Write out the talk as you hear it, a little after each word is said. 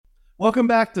Welcome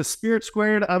back to Spirit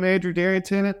Squared. I'm Andrew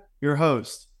Darrington, your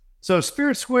host. So,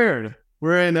 Spirit Squared,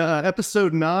 we're in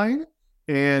episode 9,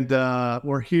 and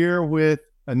we're here with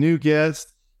a new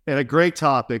guest and a great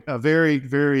topic, a very,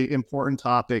 very important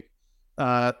topic.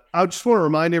 I just want to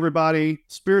remind everybody,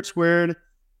 Spirit Squared,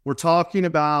 we're talking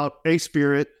about a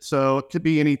spirit. So, it could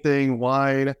be anything,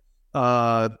 wine,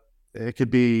 it could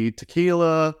be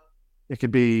tequila, it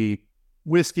could be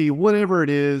whiskey, whatever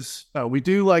it is. We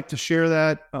do like to share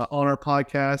that on our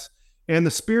podcast. And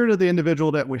the spirit of the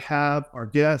individual that we have, our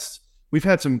guests, we've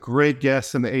had some great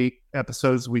guests in the 8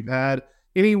 episodes we've had,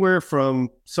 anywhere from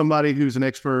somebody who's an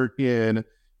expert in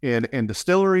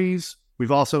distilleries.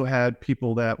 We've also had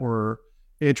people that were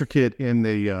intricate in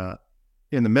the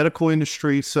medical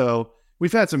industry. So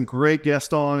we've had some great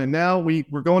guests on, and now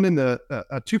we're going into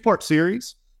a 2-part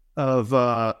series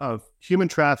of human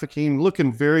trafficking.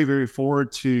 Looking very, very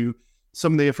forward to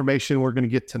some of the information we're going to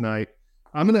get tonight.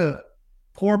 I'm going to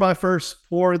pour my first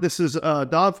pour. This is Don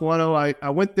Fuano. I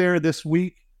went there this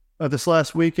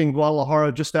last week in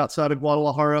Guadalajara, just outside of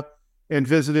Guadalajara, and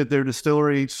visited their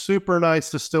distillery. Super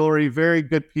nice distillery, very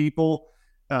good people.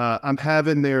 I'm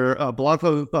having their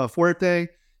Blanco Fuerte.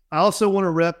 I also want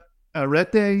to rep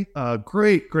Arete.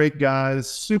 Great guys,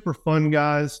 super fun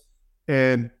guys,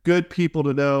 and good people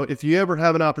to know. If you ever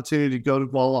have an opportunity to go to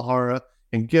Guadalajara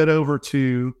and get over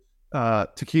to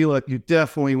tequila, you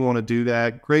definitely want to do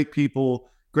that. Great people,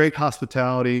 great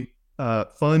hospitality,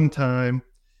 fun time.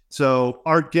 So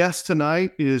our guest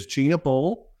tonight is Gena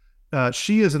Bohl.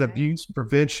 She is an abuse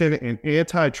prevention and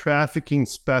anti-trafficking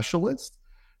specialist.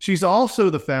 She's also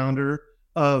the founder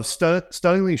of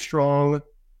Stunningly Strong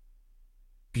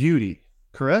Beauty,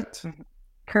 correct?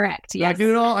 Correct. Yes. I get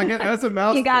it all. That's a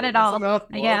mouthful. You got it all.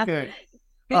 Yeah. Okay.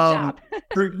 Good job.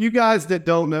 For you guys that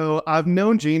don't know, I've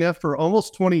known Gena for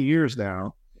almost 20 years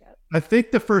now. Yep. I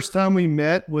think the first time we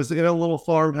met was in a little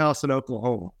farmhouse in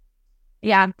Oklahoma.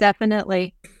 Yeah,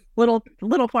 definitely. Little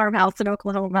farmhouse in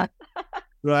Oklahoma.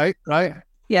 Right.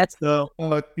 Yes. So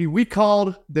we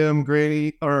called them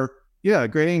Granny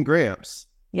and Gramps.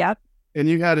 Yep. And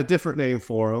you had a different name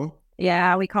for them.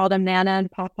 Yeah, we called them Nana and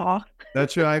Papa.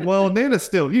 That's right. Well, Nana's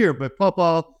still here, but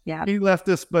Papa, he left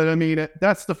us. But I mean,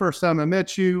 that's the first time I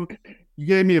met you. You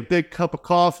gave me a big cup of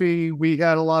coffee. We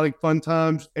had a lot of fun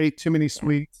times, ate too many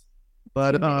sweets.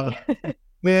 But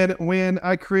when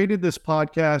I created this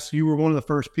podcast, you were one of the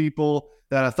first people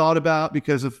that I thought about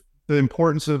because of the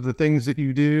importance of the things that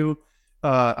you do.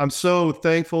 I'm so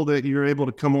thankful that you're able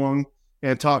to come on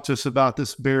and talk to us about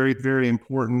this very, very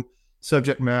important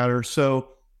subject matter. So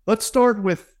let's start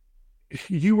with,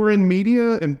 you were in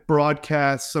media and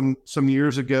broadcast some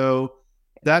years ago.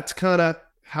 That's kind of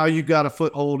how you got a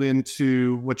foothold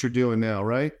into what you're doing now,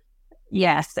 right?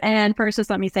 Yes. And first, just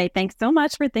let me say thanks so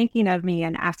much for thinking of me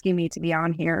and asking me to be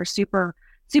on here. Super,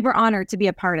 super honored to be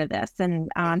a part of this and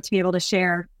to be able to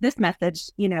share this message,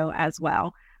 as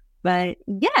well. But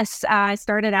yes, I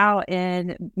started out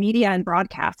in media and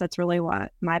broadcast. That's really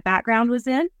what my background was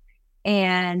in.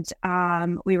 And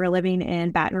we were living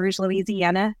in Baton Rouge,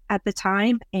 Louisiana at the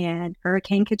time, and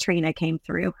Hurricane Katrina came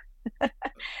through.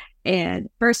 And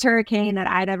first hurricane that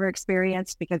I'd ever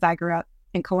experienced, because I grew up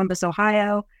in Columbus,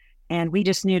 Ohio, and we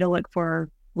just knew to look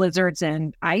for blizzards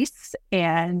and ice.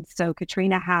 And so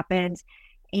Katrina happened,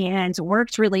 and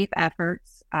worked relief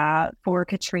efforts for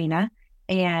Katrina.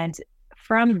 And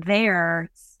from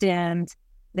there stemmed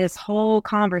this whole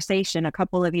conversation a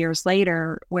couple of years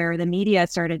later, where the media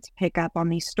started to pick up on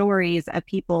these stories of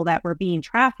people that were being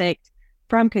trafficked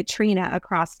from Katrina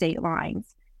across state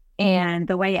lines. And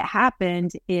the way it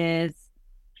happened is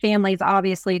families,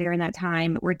 obviously, during that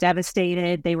time were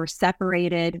devastated. They were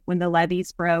separated when the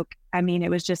levees broke. I mean,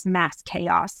 it was just mass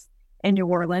chaos in New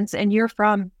Orleans. And you're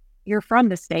from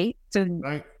the state, so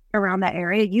right around that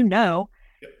area,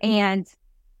 and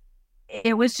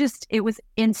it was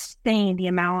insane, the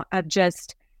amount of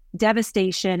just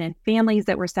devastation and families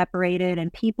that were separated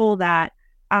and people that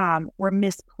were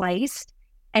misplaced.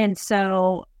 And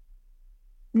so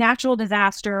natural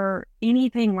disaster,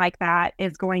 anything like that,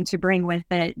 is going to bring with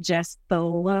it just the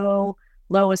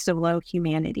lowest of low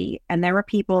humanity. And there were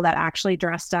people that actually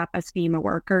dressed up as FEMA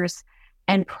workers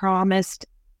and promised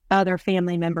other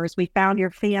family members, we found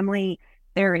your family,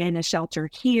 they're in a shelter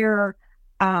here.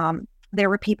 There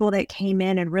were people that came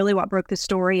in, and really what broke the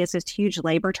story is this huge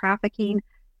labor trafficking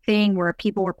thing where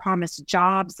people were promised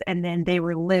jobs, and then they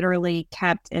were literally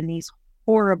kept in these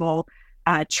horrible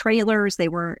trailers.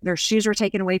 Their shoes were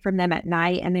taken away from them at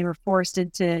night, and they were forced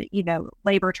into,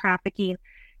 labor trafficking.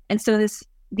 And so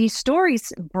these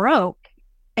stories broke,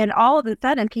 and all of a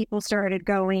sudden people started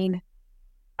going,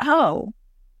 oh,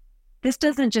 this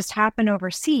doesn't just happen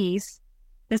overseas.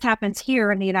 This happens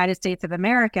here in the United States of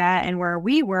America. And where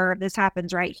we were, this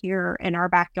happens right here in our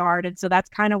backyard. And so that's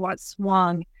kind of what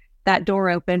swung that door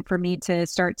open for me to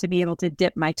start to be able to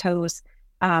dip my toes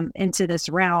into this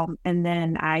realm. And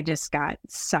then I just got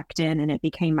sucked in and it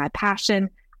became my passion.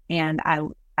 And I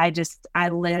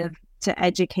live to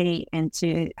educate and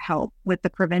to help with the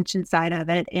prevention side of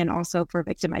it, and also for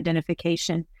victim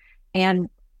identification and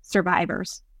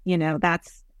survivors.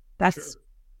 That's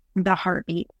Sure. the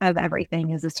heartbeat of everything,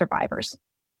 is the survivors.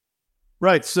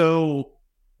 Right. So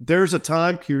there's a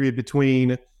time period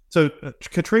between, so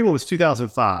Katrina was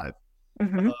 2005.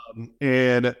 Mm-hmm.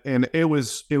 And it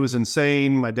was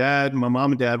insane. My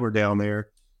mom and dad were down there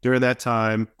during that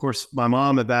time. Of course, my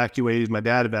mom evacuated, my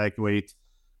dad evacuates.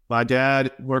 My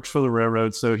dad works for the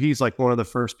railroad, so he's like one of the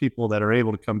first people that are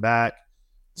able to come back.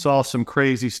 Saw some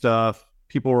crazy stuff.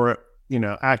 People were,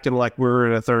 acting like we're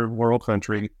in a third world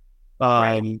country.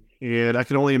 Right. And I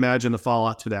can only imagine the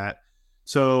fallout to that.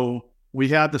 So we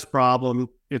have this problem.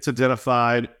 It's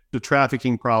identified, the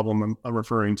trafficking problem I'm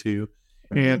referring to.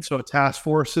 Mm-hmm. And so a task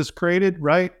force is created,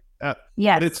 right?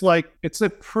 Yes. But it's a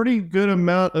pretty good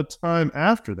amount of time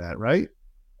after that, right?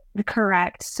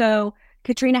 Correct. So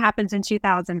Katrina happens in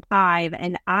 2005,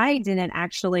 and I didn't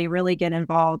actually really get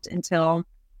involved until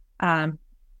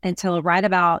right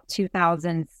about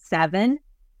 2007.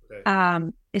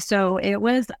 Okay. So it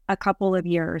was a couple of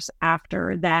years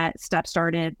after that stuff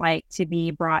started to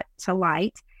be brought to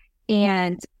light.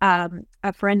 And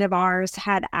a friend of ours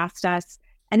had asked us,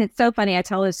 and it's so funny, I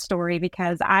tell this story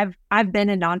because I've been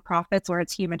in nonprofits where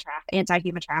it's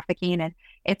anti-human trafficking, and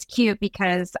it's cute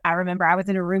because I remember I was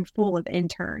in a room full of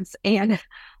interns, and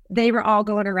they were all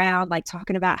going around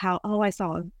talking about how, oh, I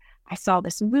saw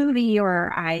this movie,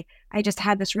 or I just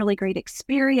had this really great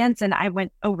experience, and I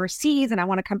went overseas and I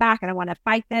want to come back and I want to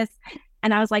fight this.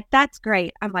 And I was like, that's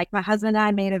great. I'm like, my husband and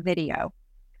I made a video,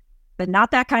 but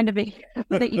not that kind of video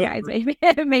that you guys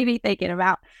may be thinking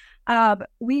about.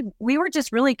 We were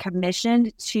just really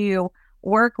commissioned to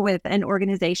work with an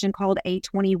organization called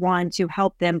A21 to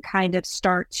help them kind of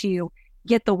start to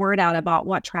get the word out about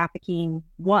what trafficking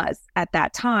was at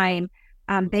that time.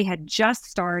 They had just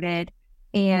started,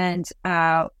 and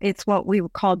it's what we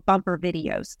called bumper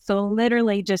videos. So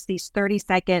literally just these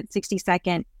 30-second,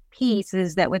 60-second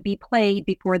pieces that would be played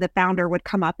before the founder would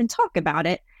come up and talk about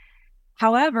it.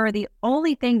 However, the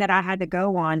only thing that I had to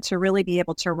go on to really be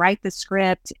able to write the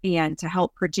script and to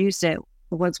help produce it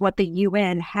was what the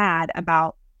UN had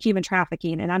about human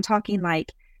trafficking. And I'm talking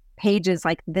pages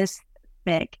like this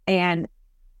thick, and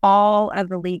all of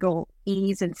the legal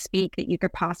ease and speak that you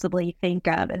could possibly think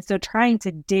of. And so trying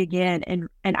to dig in,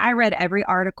 and I read every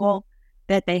article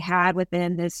that they had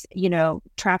within this,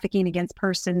 trafficking against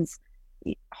persons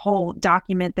whole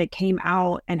document that came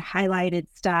out, and highlighted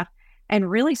stuff, and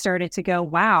really started to go,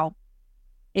 wow,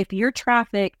 if you're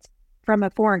trafficked from a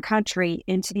foreign country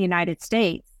into the United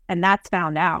States and that's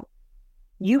found out,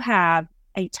 you have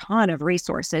a ton of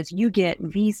resources. You get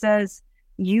visas,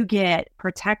 you get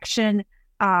protection,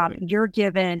 you're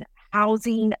given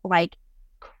housing like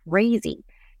crazy.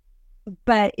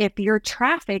 But if you're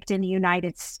trafficked in the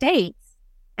United States,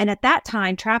 and at that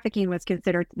time, trafficking was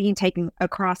considered being taken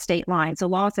across state lines. The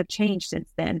laws have changed since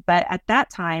then. But at that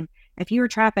time, if you were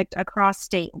trafficked across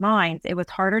state lines, it was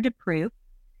harder to prove.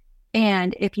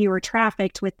 And if you were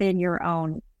trafficked within your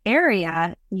own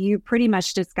area, you pretty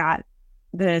much just got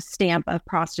the stamp of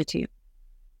prostitute.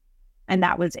 And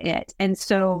that was it. And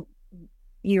so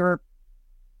you're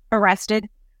arrested,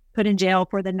 put in jail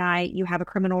for the night, you have a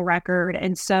criminal record.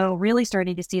 And so really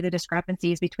starting to see the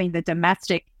discrepancies between the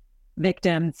domestic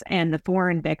victims and the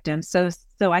foreign victims. So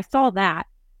I saw that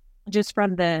just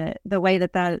from the way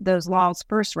that those laws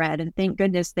first read, and thank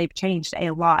goodness they've changed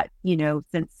a lot,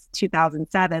 since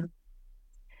 2007.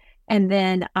 And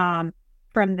then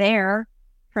from there,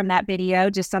 from that video,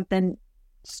 just something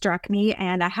struck me,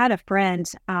 and I had a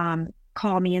friend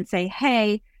call me and say,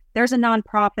 hey, there's a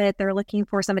nonprofit, they're looking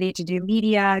for somebody to do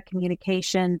media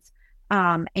communications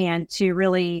and to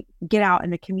really get out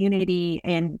in the community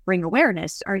and bring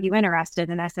awareness. Are you interested?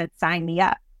 And I said, sign me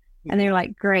up. And they were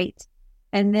like, great.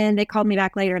 And then they called me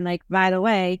back later and like, by the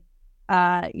way,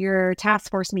 your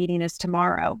task force meeting is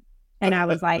tomorrow. And I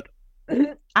was like,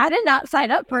 I did not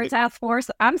sign up for a task force.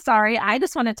 I'm sorry. I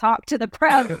just want to talk to the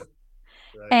press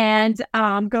and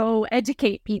go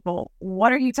educate people.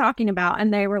 What are you talking about?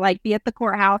 And they were like, be at the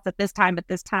courthouse at this time, at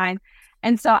this time.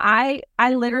 And so I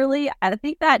literally, I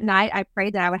think that night I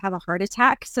prayed that I would have a heart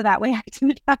attack, so that way I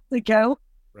didn't have to go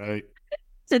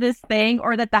to this thing,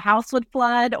 or that the house would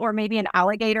flood, or maybe an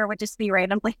alligator would just be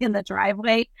randomly in the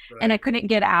driveway and I couldn't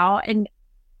get out. And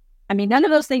I mean, none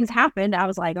of those things happened. I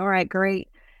was like, all right, great.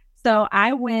 So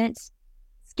I went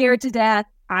scared to death.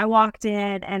 I walked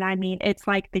in, and I mean, it's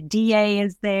like the DA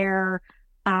is there.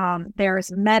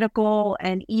 There's medical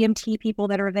and EMT people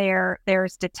that are there.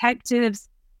 There's detectives.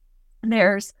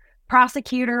 There's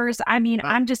prosecutors. I mean,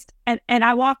 I'm just, and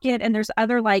I walk in, and there's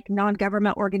other like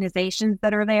non-government organizations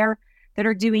that are there that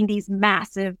are doing these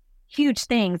massive, huge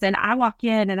things. And I walk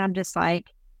in, and I'm just like,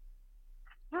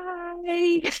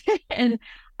 hi. And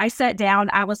I sat down.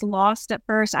 I was lost at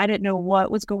first. I didn't know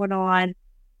what was going on.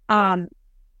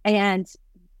 And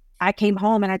I came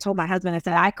home, and I told my husband, I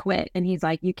said, I quit. And he's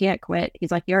like, you can't quit.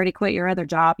 He's like, you already quit your other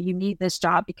job. You need this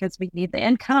job because we need the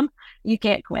income. You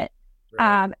can't quit.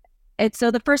 Right. And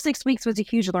so the first 6 weeks was a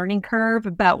huge learning curve.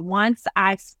 But once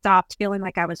I stopped feeling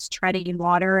like I was treading in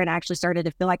water and actually started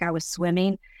to feel like I was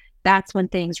swimming, that's when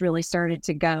things really started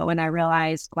to go. And I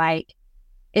realized like,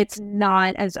 it's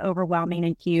not as overwhelming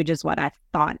and huge as what I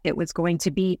thought it was going to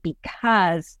be,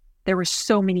 because there were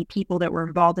so many people that were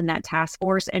involved in that task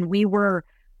force, and we were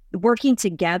working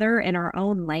together in our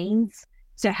own lanes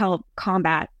to help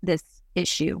combat this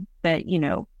issue that,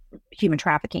 human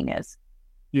trafficking is.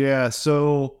 Yeah.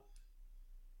 So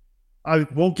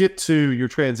we'll get to your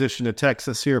transition to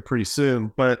Texas here pretty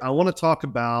soon, but I want to talk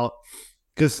about,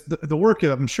 because the work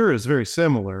I'm sure is very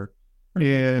similar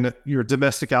in your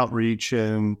domestic outreach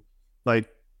and like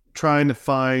trying to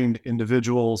find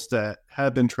individuals that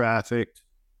have been trafficked.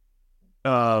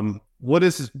 What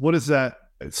is that?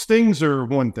 Stings are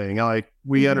one thing. Like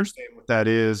we understand what that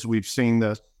is. We've seen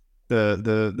the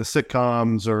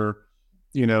sitcoms, or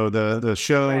the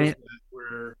shows, Right.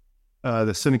 where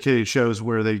the syndicated shows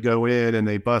where they go in and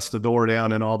they bust the door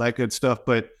down and all that good stuff.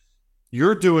 But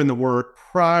you're doing the work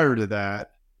prior to that.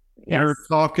 Yes. You're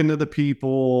talking to the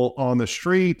people on the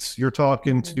streets. You're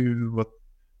talking to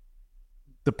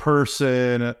the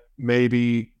person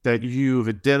maybe that you've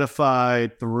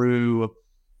identified through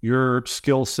your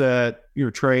skill set, your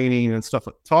training and stuff.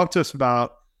 Talk to us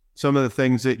about some of the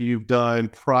things that you've done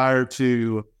prior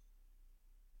to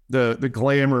the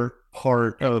glamour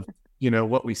part of,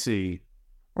 what we see.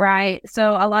 Right.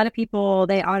 So a lot of people,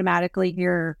 they automatically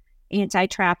hear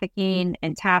anti-trafficking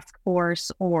and task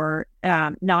force or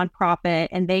nonprofit,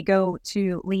 and they go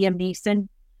to Liam Neeson.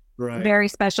 Right. Very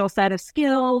special set of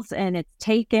skills, and it's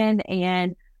taken.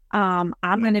 And I'm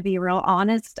going to be real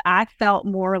honest. I felt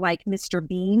more like Mr.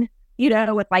 Bean,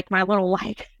 with like my little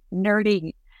like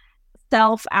nerdy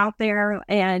self out there.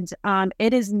 And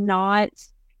it is not,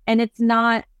 and it's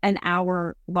not an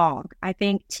hour long. I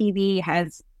think TV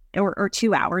has, or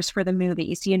 2 hours for the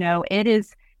movies,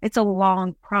 it's a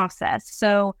long process.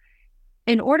 So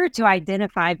in order to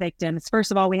identify victims,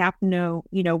 first of all, we have to know,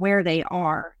 where they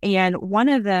are. And one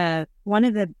of the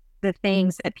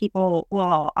things that people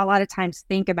will a lot of times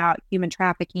think about human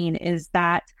trafficking is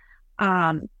that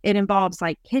it involves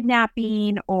like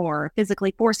kidnapping or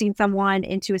physically forcing someone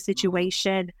into a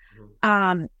situation.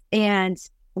 And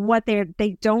what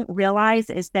they don't realize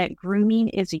is that grooming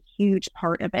is a huge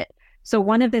part of it. So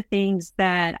one of the things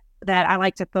that I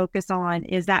like to focus on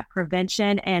is that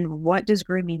prevention and what does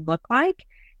grooming look like,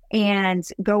 and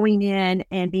going in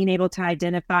and being able to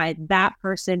identify that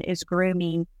person is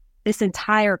grooming this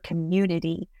entire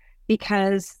community,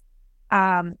 because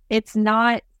it's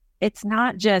not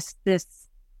just this,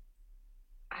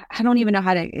 I don't even know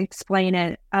how to explain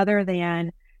it other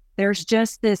than there's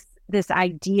just this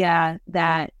idea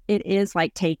that it is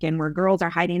like Taken, where girls are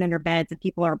hiding under beds and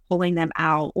people are pulling them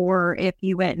out. Or if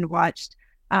you went and watched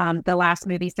the last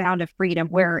movie, Sound of Freedom,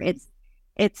 where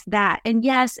it's that. And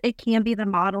yes, it can be the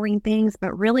modeling things,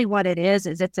 but really what it is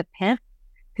it's a pimp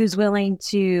who's willing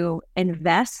to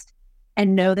invest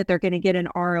and know that they're going to get an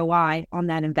ROI on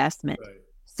that investment. Right.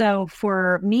 So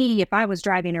for me, if I was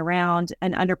driving around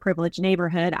an underprivileged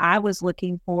neighborhood, I was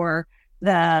looking for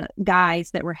the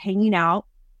guys that were hanging out,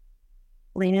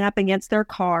 leaning up against their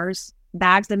cars,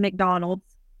 bags of McDonald's,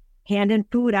 handing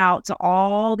food out to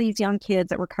all these young kids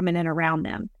that were coming in around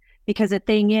them. Because the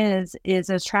thing is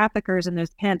those traffickers and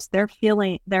those pimps, they're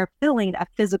feeling a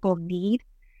physical need.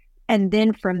 And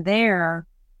then from there,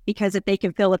 because if they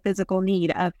can fill a physical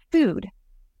need of food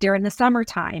during the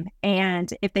summertime,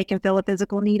 and if they can fill a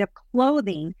physical need of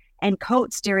clothing and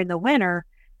coats during the winter,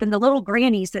 then the little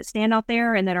grannies that stand out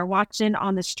there and that are watching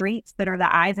on the streets, that are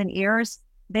the eyes and ears,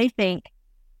 they think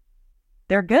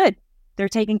they're good. They're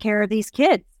taking care of these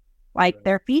kids. Like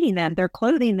they're feeding them, they're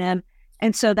clothing them.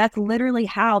 And so that's literally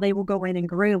how they will go in and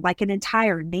groom like an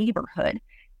entire neighborhood.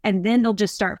 And then they'll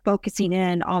just start focusing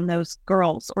in on those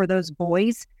girls or those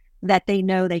boys that they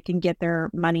know they can get their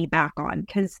money back on.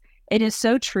 Because it is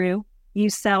so true. You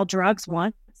sell drugs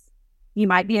once, you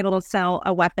might be able to sell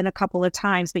a weapon a couple of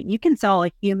times, but you can sell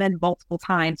a human multiple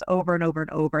times over and over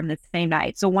and over in the same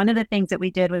night. So one of the things that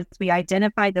we did was we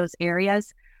identified those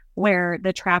areas where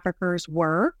the traffickers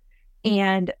were,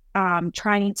 and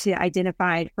trying to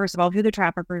identify, first of all, who the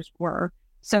traffickers were.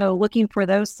 So looking for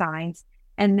those signs,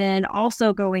 and then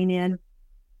also going in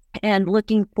and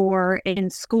looking for in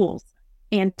schools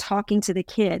and talking to the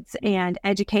kids and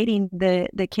educating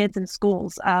the kids in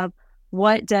schools of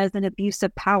what does an abuse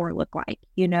of power look like,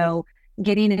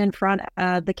 getting in front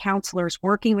of the counselors,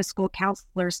 working with school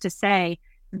counselors to say,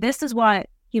 this is what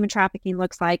human trafficking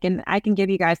looks like. And I can give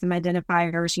you guys some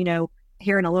identifiers,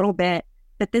 here in a little bit,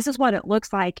 but this is what it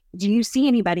looks like. Do you see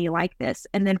anybody like this?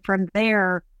 And then from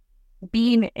there,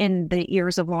 being in the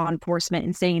ears of law enforcement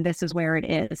and saying this is where it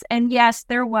is. And yes,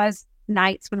 there was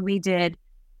nights when we did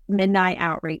midnight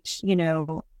outreach,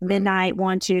 midnight,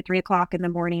 1, 2, 3 o'clock in the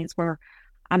mornings, where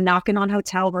I'm knocking on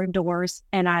hotel room doors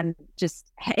and I'm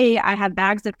just, hey, I have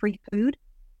bags of free food.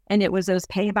 And it was those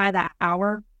pay by the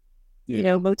hour,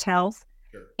 motels.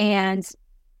 Sure. And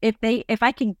if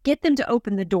I can get them to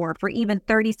open the door for even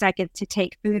 30 seconds to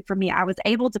take food from me, I was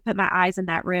able to put my eyes in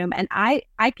that room, and I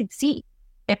could see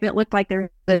if it looked like there's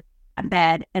a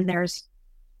bed and there's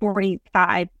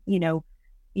 45,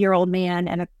 year old man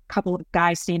and a couple of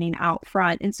guys standing out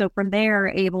front. And so from there,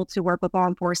 able to work with law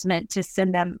enforcement to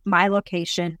send them my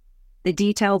location, the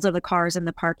details of the cars in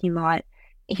the parking lot.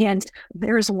 And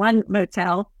there's one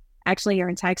motel actually here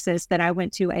in Texas that I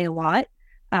went to a lot.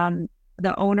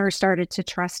 The owner started to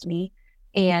trust me,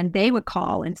 and they would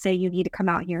call and say, you need to come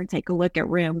out here and take a look at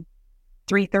room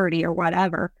 330 or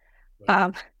whatever.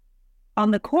 Right.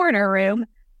 On the corner room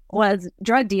was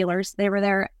drug dealers. They were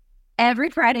there every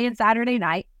Friday and Saturday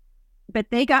night, but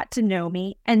they got to know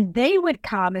me, and they would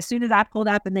come as soon as I pulled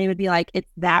up, and they would be like, it's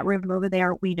that room over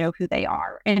there. We know who they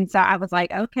are. And so I was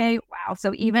like, okay, wow.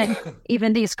 So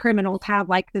even these criminals have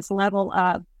like this level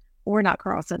of, we're not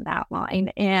crossing that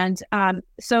line. And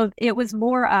so it was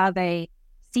more of a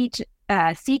seek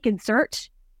and search,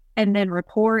 and then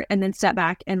report, and then step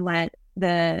back and let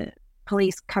the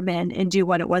police come in and do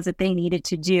what it was that they needed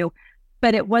to do.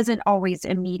 But it wasn't always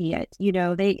immediate.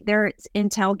 There's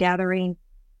intel gathering.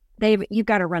 You've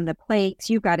got to run the plates.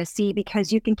 You've got to see,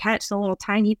 because you can catch the little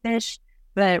tiny fish,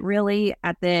 but really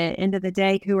at the end of the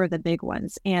day, who are the big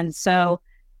ones? And so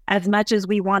as much as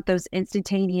we want those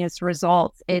instantaneous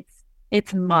results,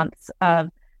 it's months of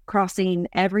crossing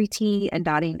every T and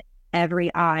dotting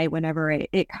every I whenever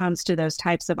it comes to those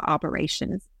types of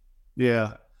operations.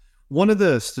 Yeah. One of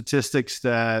the statistics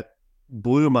that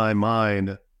blew my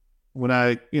mind when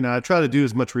I try to do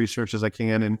as much research as I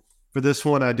can. And for this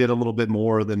one, I did a little bit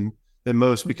more than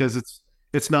most, because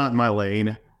it's not in my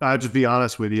lane. I'll just be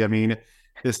honest with you. I mean,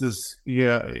 this is,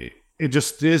 it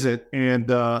just isn't. And,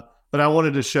 but I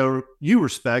wanted to show you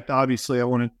respect. Obviously, I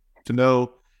wanted to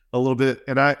know a little bit.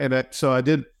 So I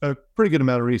did a pretty good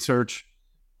amount of research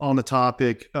on the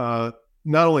topic. Not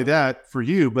only that for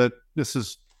you, but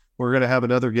we're going to have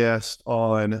another guest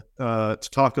on to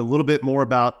talk a little bit more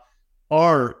about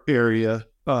our area.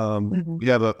 We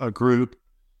have a group,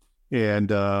 and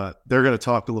they're going to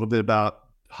talk a little bit about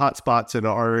hotspots in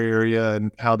our area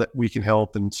and how that we can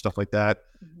help and stuff like that.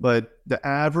 But the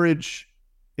average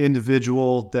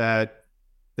individual that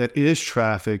is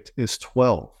trafficked is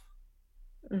 12.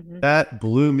 That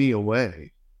blew me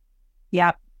away.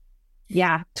 Yep.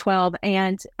 Yeah. 12.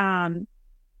 And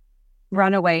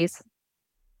runaways.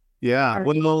 Yeah.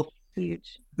 Well,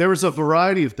 huge. There was a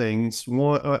variety of things.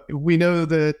 We know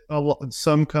that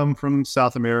some come from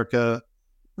South America,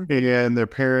 and their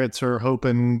parents are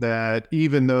hoping that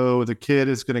even though the kid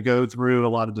is going to go through a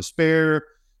lot of despair,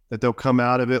 that they'll come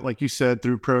out of it, like you said,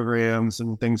 through programs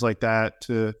and things like that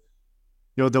to,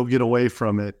 they'll get away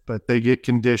from it, but they get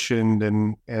conditioned,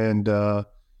 and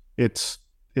it's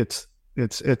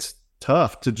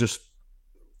tough to just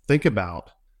think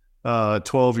about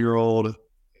 12-year-old.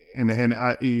 And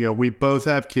I, we both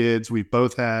have kids. We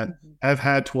both have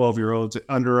had 12-year-olds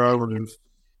under our roof,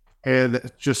 and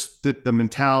just the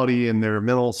mentality and their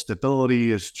mental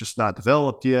stability is just not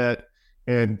developed yet.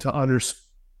 And to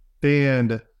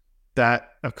understand that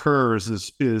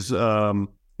occurs is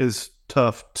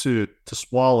tough to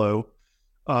swallow.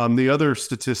 The other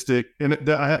statistic, and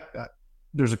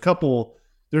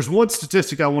there's one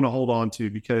statistic I want to hold on to,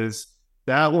 because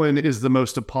that one is the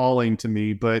most appalling to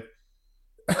me, but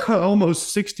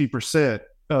almost 60%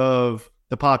 of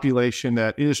the population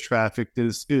that is trafficked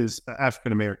is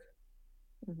African American,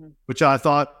 which I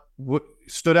thought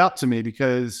stood out to me,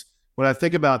 because when I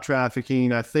think about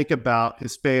trafficking, I think about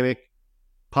Hispanic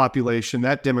population,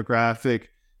 that demographic,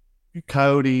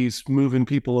 coyotes moving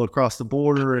people across the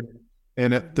border,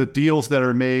 and the deals that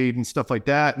are made and stuff like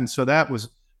that. And so that was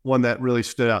one that really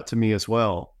stood out to me as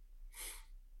well.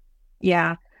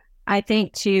 Yeah. I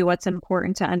think too, what's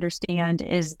important to understand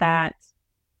is that,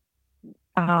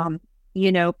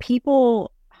 you know,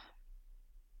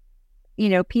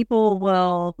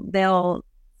 they'll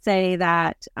say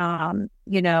that,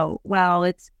 you know, well,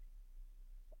 it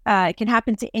can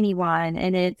happen to anyone,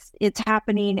 and it's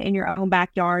happening in your own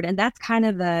backyard. And that's kind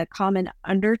of the common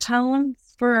undertones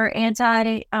for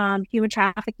human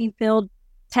trafficking field.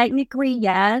 Technically,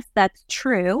 yes, that's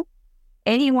true.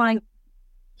 Anyone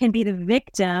can be the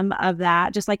victim of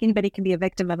that, just like anybody can be a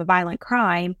victim of a violent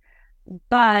crime.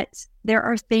 But there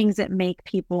are things that make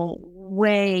people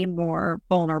way more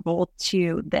vulnerable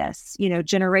to this, you know,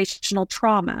 generational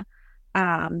trauma,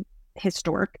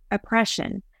 historic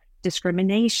oppression,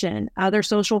 discrimination, other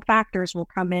social factors will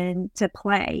come into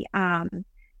play.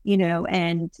 You know,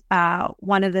 and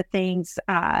one of the things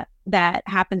that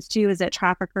happens too is that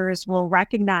traffickers will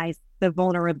recognize the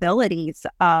vulnerabilities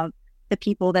of the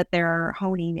people that they're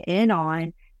honing in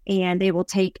on, and they will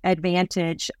take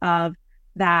advantage of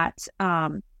that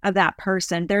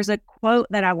person. There's a quote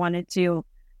that I wanted to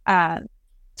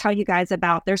tell you guys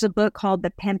about. There's a book called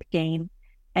The Pimp Game.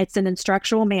 It's an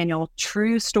instructional manual,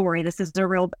 true story. This is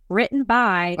written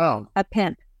by a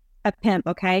pimp.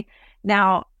 Okay.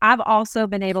 Now, I've also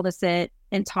been able to sit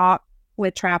and talk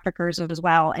with traffickers as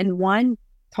well. And one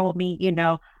told me, you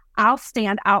know, I'll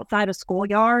stand outside a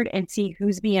schoolyard and see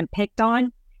who's being picked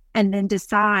on, and then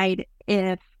decide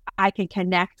if I can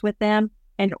connect with them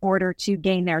in order to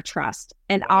gain their trust.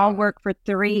 And I'll work for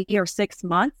 3 or 6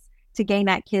 months to gain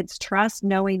that kid's trust,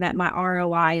 knowing that my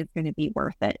ROI is going to be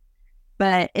worth it.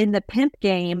 But in the pimp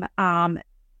game,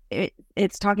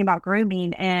 it's talking about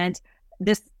grooming, and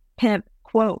this pimp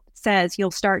quote says,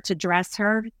 "You'll start to dress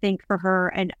her, think for her,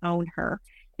 and own her.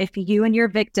 If you and your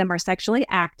victim are sexually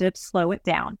active, slow it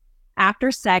down.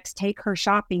 After sex, take her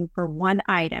shopping for one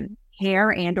item.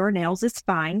 Hair and or nails is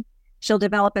fine. She'll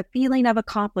develop a feeling of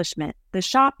accomplishment. The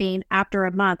shopping, after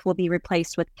a month, will be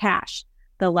replaced with cash.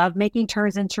 The lovemaking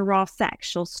turns into raw sex.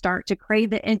 She'll start to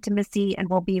crave the intimacy and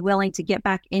will be willing to get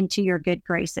back into your good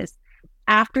graces.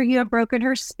 After you have broken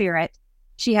her spirit,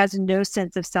 she has no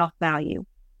sense of self-value.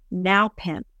 Now,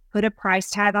 pimp, put a price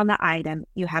tag on the item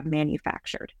you have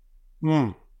manufactured."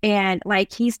 And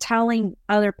like, he's telling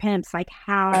other pimps like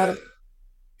how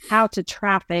to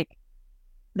traffic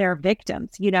their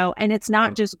victims, you know, and it's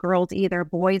not just girls either.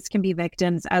 Boys can be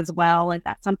victims as well. And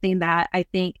that's something that I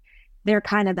think they're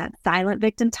kind of that silent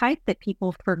victim type that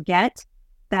people forget,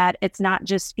 that it's not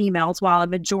just females, while a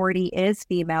majority is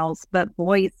females, but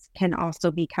boys can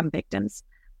also become victims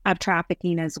of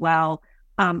trafficking as well.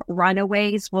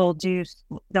 Runaways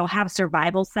they'll have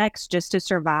survival sex just to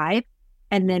survive.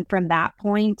 And then from that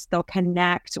point, they'll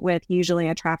connect with usually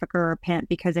a trafficker or a pimp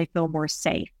because they feel more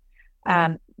safe.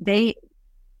 They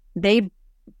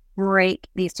break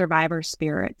these survivor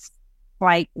spirits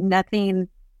like nothing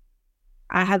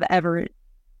I have ever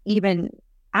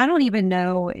I don't even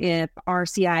know if our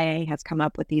CIA has come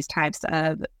up with these types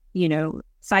of, you know,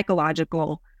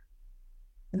 psychological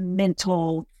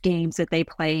mental games that they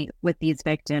play with these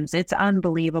victims. It's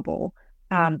unbelievable,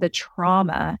 the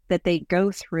trauma that they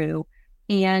go through.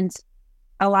 And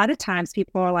a lot of times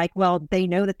people are like, well, they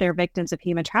know that they're victims of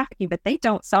human trafficking, but they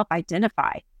don't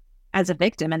self-identify as a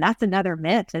victim. And that's another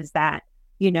myth, is that,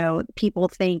 you know, people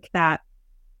think that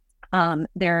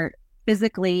they're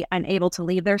physically unable to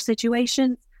leave their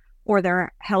situations, or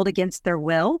they're held against their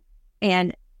will.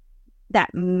 And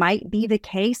that might be the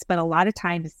case, but a lot of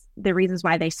times the reasons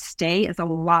why they stay is a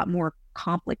lot more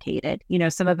complicated. You know,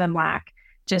 some of them lack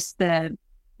just the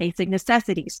basic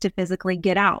necessities to physically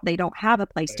get out. They don't have a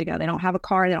place to go. They don't have a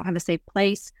car. They don't have a safe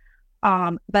place.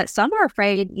 But some are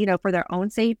afraid, you know, for their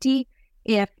own safety.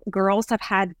 If girls have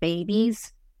had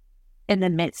babies in the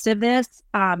midst of this,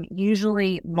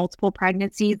 usually multiple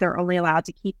pregnancies, they're only allowed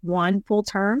to keep one full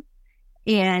term,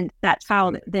 and that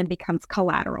child then becomes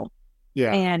collateral.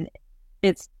 Yeah. And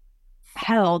it's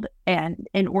held, and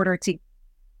in order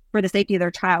for the safety of their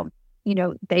child, you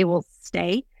know, they will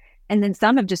stay. And then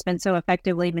some have just been so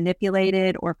effectively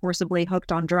manipulated or forcibly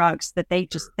hooked on drugs that they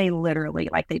literally,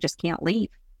 like, they just can't leave.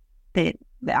 They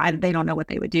don't know what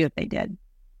they would do if they did.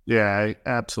 Yeah,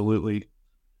 absolutely.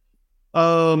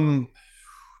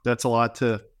 That's a lot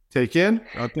to take in.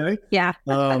 Okay. Yeah.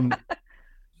 That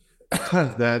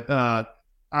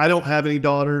I don't have any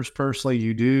daughters personally.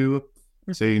 You do.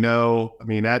 So, you know, I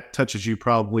mean, that touches you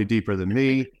probably deeper than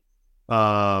me.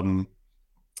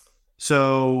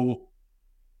 So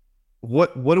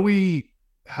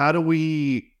how do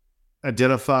we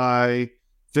identify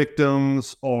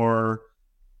victims, or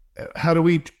how do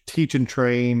we teach and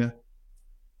train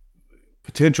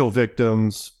potential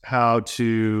victims how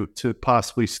to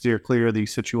possibly steer clear of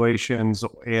these situations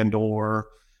and or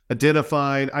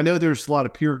identifying? I know there's a lot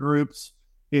of peer groups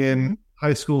in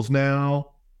high schools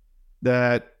now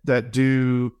that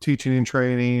do teaching and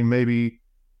training, maybe,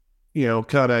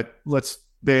 kind of let's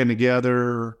band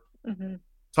together. Mm-hmm.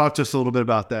 Talk to us a little bit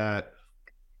about that.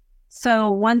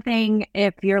 So one thing,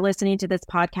 if you're listening to this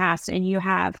podcast and you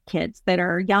have kids that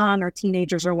are young or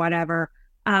teenagers or whatever,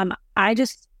 I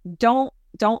just don't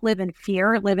live in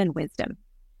fear, live in wisdom.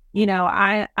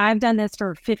 I've done this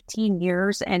for 15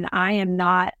 years and I am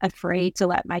not afraid to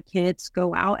let my kids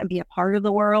go out and be a part of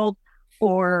the world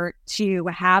or to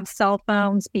have cell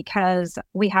phones, because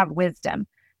we have wisdom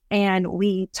and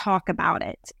we talk about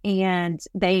it. And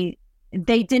they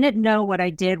didn't know what I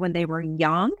did when they were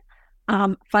young.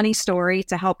 Funny story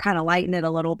to help kind of lighten it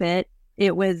a little bit.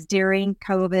 It was during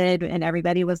COVID and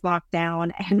everybody was locked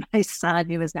down. And my son,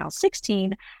 who is now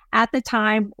 16 at the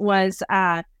time, was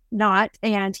not.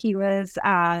 And he was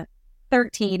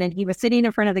 13 and he was sitting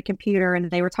in front of the computer and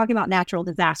they were talking about natural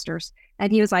disasters.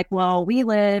 And he was like, well, we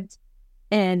lived,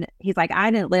 and he's like, I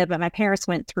didn't live, but my parents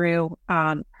went through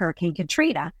Hurricane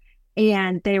Katrina.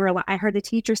 And I heard the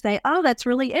teacher say, oh, that's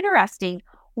really interesting.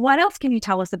 What else can you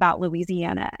tell us about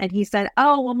Louisiana? And he said,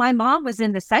 oh, well, my mom was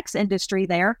in the sex industry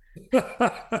there. And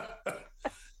I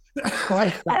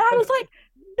was like,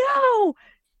 no,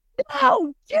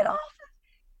 get off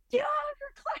your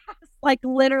class. Like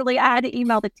literally I had to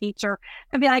email the teacher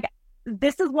and be like,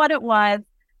 this is what it was.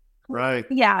 Right.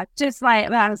 Yeah. Just like,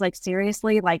 I was like,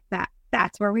 seriously, like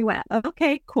that's where we went.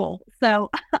 Okay, cool. So,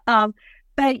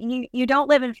 but you don't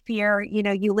live in fear,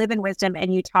 you live in wisdom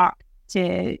and you talk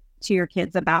to your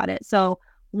kids about it. So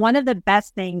one of the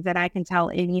best things that I can tell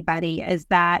anybody is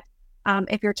that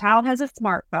if your child has a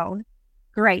smartphone,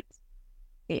 great.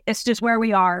 It's just where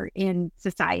we are in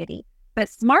society. But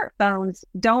smartphones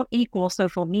don't equal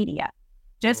social media.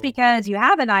 Just because you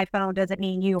have an iPhone doesn't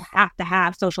mean you have to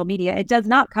have social media. It does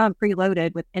not come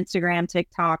preloaded with Instagram,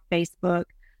 TikTok, Facebook,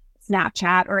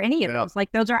 Snapchat, or any of those.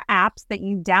 Like those are apps that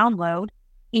you download.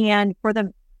 And for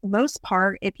the most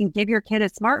part, if you give your kid a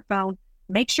smartphone,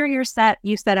 make sure you set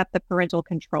up the parental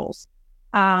controls.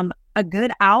 A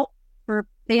good out for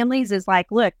families is like,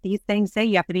 look, these things say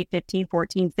you have to be 15,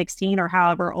 14, 16, or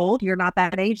however old. You're not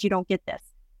that age. You don't get this.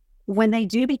 When they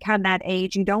do become that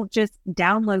age, you don't just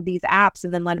download these apps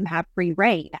and then let them have free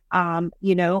reign.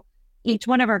 Each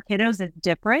one of our kiddos is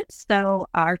different. So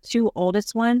our two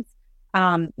oldest ones,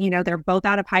 they're both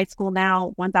out of high school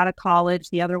now. One's out of college.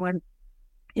 The other one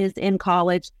is in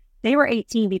college. They were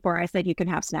 18 before I said you can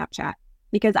have Snapchat,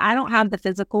 because I don't have the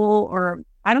physical, or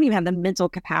I don't even have the mental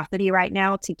capacity right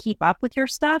now to keep up with your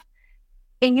stuff.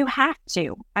 And you have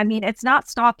to. I mean, it's not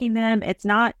stalking them. It's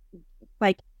not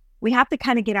like, we have to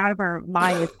kind of get out of our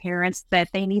mind as parents that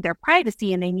they need their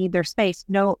privacy and they need their space.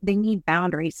 No, they need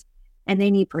boundaries and they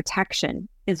need protection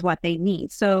is what they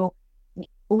need. So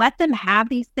let them have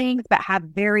these things, but have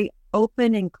very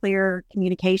open and clear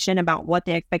communication about what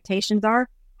the expectations are.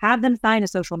 Have them sign a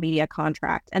social media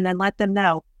contract and then let them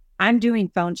know, I'm doing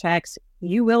phone checks.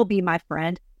 You will be my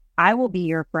friend. I will be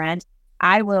your friend.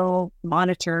 I will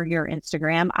monitor your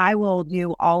Instagram. I will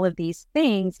do all of these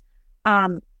things.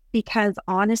 Because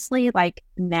honestly, like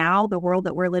now the world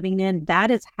that we're living in,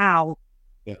 that is how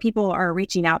people are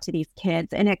reaching out to these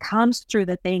kids. And it comes through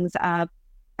the things of,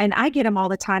 and I get them all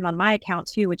the time on my account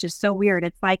too, which is so weird.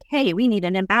 It's like, hey, we need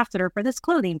an ambassador for this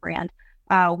clothing brand.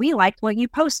 We liked what you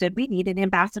posted. We need an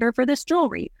ambassador for this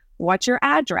jewelry. What's your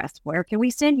address? Where can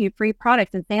we send you free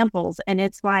products and samples? And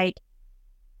it's like,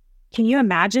 can you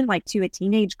imagine, like, to a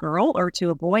teenage girl or to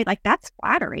a boy, like that's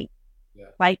flattery. Yeah.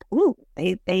 Like, ooh,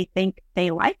 they think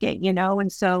they like it,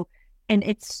 and so, and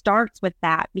it starts with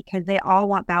that because they all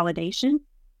want validation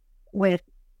with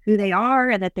who they are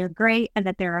and that they're great and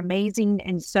that they're amazing.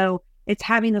 And so it's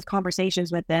having those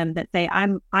conversations with them that say,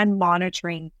 I'm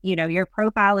monitoring, your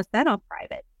profile is set on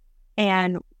private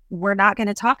and we're not going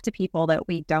to talk to people that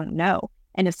we don't know.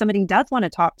 And if somebody does want to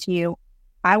talk to you,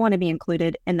 I want to be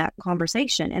included in that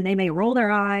conversation. And they may roll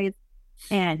their eyes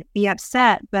and be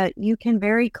upset, but you can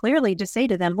very clearly just say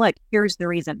to them, look, here's the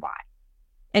reason why.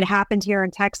 It happened here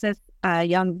in Texas, a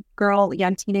young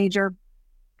teenager,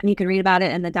 and you can read about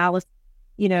it in the Dallas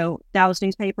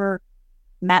newspaper,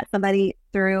 met somebody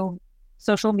through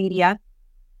social media,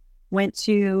 went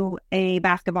to a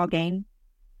basketball game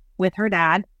with her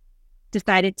dad,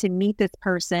 decided to meet this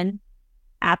person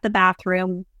at the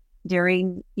bathroom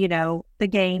during, the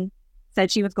game,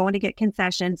 said she was going to get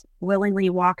concessions, willingly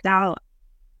walked out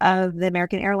of the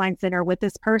American Airlines Center with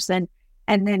this person.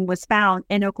 and then was found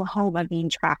in Oklahoma being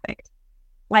trafficked.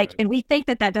 Like, and we think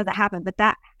that doesn't happen, but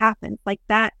that happens. Like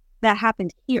that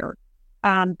happened here.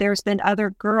 There's been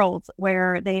other girls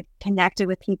where they've connected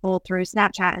with people through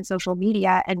Snapchat and social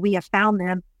media, and we have found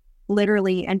them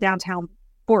literally in downtown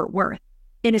Fort Worth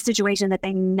in a situation that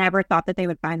they never thought that they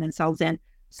would find themselves in.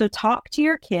 So talk to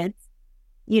your kids,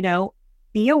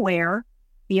 be aware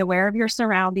of your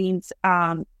surroundings.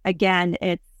 Again,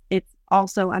 it's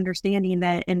also understanding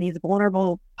that in these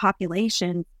vulnerable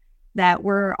populations that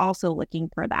we're also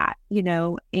looking for that,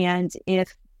 and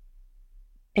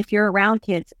if you're around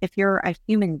kids, if you're a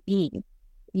human being,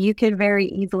 you could very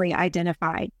easily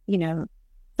identify,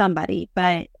 somebody.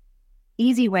 But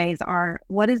easy ways are,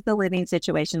 what is the living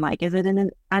situation like? Is it an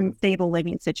unstable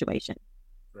living situation?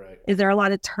 Right. Is there a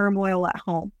lot of turmoil at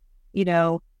home?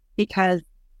 Because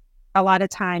a lot of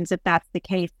times if that's the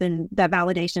case, then that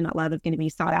validation of love is going to be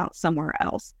sought out somewhere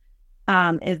else.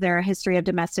 Is there a history of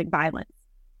domestic violence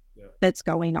that's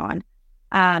going on?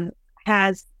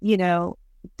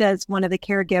 Does one of the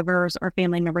caregivers or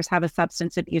family members have a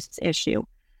substance abuse issue?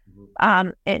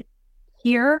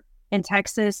 Here in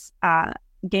Texas,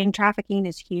 gang trafficking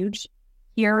is huge.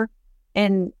 Here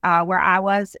in where I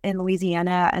was in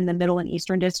Louisiana and the middle and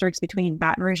eastern districts between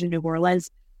Baton Rouge and New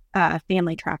Orleans,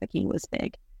 family trafficking was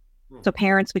big. So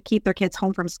parents would keep their kids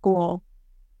home from school,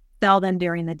 sell them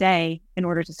during the day in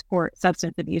order to support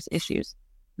substance abuse issues.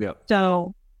 Yeah.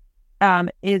 So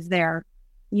is there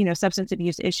substance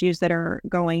abuse issues that are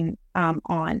going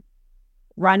on?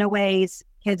 Runaways,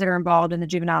 kids that are involved in the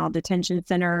juvenile detention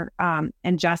center,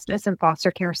 and justice and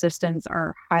foster care systems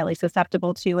are highly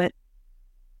susceptible to it.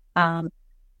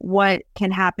 What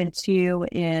can happen too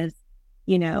is,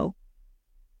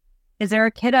 is there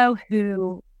a kiddo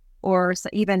who, or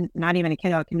even not even a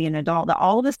kiddo, it can be an adult, that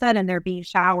all of a sudden they're being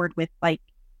showered with like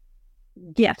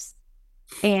gifts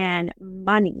and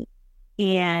money,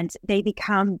 and they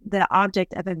become the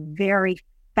object of a very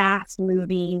fast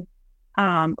moving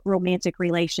romantic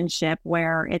relationship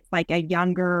where it's like a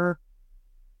younger,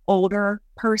 older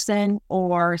person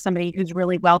or somebody who's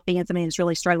really wealthy and somebody who's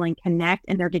really struggling connect,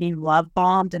 and they're getting love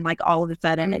bombed, and like all of a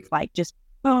sudden it's like just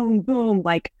boom, boom,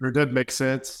 like it doesn't make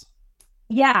sense.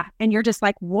 Yeah. And you're just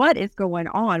like, what is going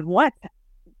on?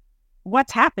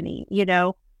 What's happening?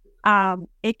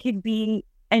 It could be,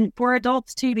 and for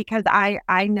adults too, because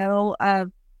I know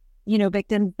of,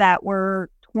 victims that were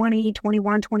 20,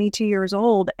 21, 22 years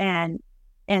old and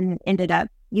ended up,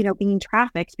 being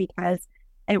trafficked because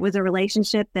it was a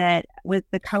relationship that with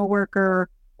the coworker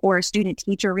or a student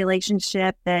teacher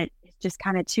relationship that is just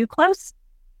kind of too close.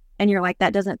 And you're like,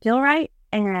 that doesn't feel right.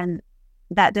 And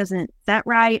that doesn't set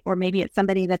right. Or maybe it's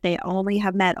somebody that they only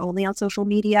have met only on social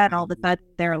media. And all of a sudden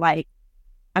they're like,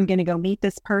 I'm going to go meet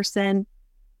this person.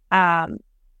 For,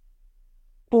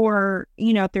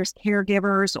 if there's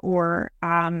caregivers or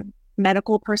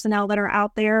medical personnel that are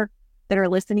out there that are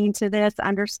listening to this,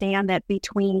 understand that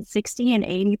between 60 and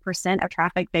 80% of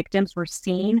traffic victims were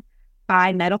seen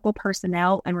by medical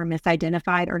personnel and were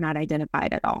misidentified or not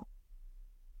identified at all.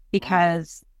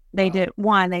 Because they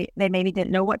they maybe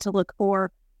didn't know what to look for,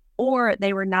 or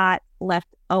they were not left,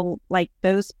 like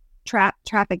those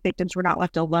traffic victims were not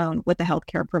left alone with the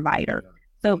healthcare provider.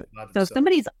 So if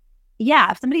somebody's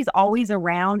always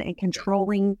around and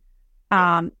controlling,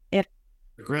 if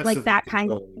like that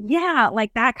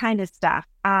kind of stuff,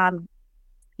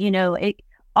 it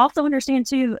also understand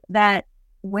too that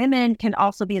women can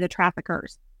also be the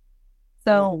traffickers.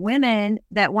 So women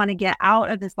that want to get out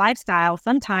of this lifestyle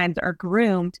sometimes are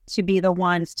groomed to be the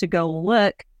ones to go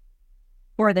look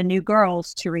for the new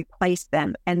girls to replace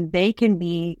them. And they can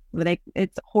be,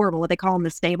 it's horrible what they call them, the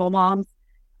stable moms.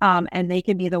 And they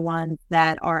can be the ones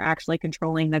that are actually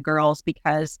controlling the girls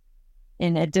because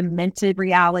in a demented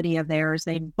reality of theirs,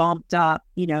 they bumped up,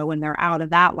 when they're out of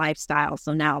that lifestyle.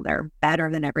 So now they're better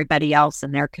than everybody else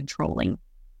and they're controlling,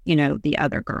 the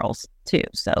other girls too.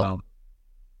 So,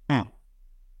 yeah.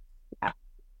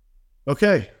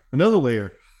 Okay. Another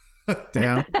layer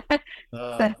down.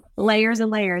 Layers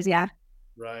and layers. Yeah.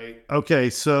 Right.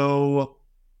 Okay. So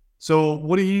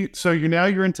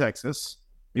you're in Texas.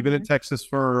 You've been in Texas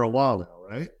for a while now,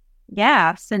 right?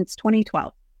 Yeah. Since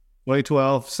 2012.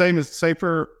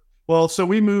 2012. So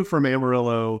we moved from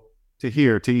Amarillo to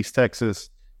here, to East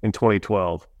Texas in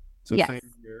 2012. So yes. Same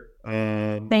year.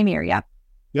 Same year. Yeah.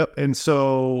 Yep. And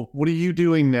so what are you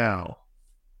doing now?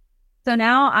 So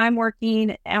now I'm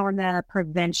working on the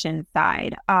prevention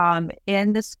side,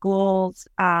 in the schools,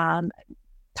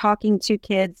 talking to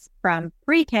kids from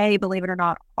pre-K, believe it or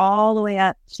not, all the way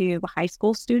up to high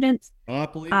school students. I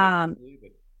believe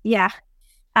it. Yeah.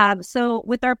 So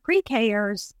with our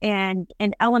pre-Kers and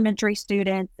elementary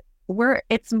students,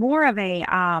 it's more of a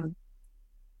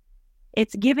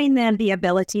it's giving them the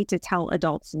ability to tell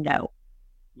adults no.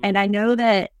 And I know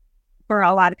that for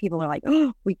a lot of people are like,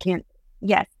 oh, we can't.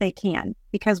 Yes, they can,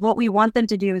 because what we want them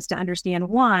to do is to understand,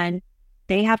 one,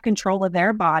 they have control of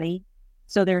their body.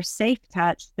 So there's safe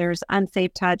touch, there's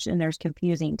unsafe touch, and there's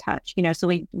confusing touch. So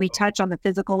we touch on the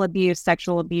physical abuse,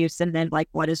 sexual abuse, and then like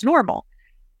what is normal.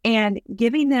 And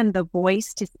giving them the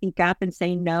voice to speak up and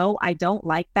say, no, I don't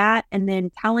like that. And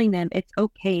then telling them it's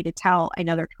okay to tell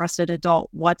another trusted adult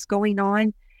what's going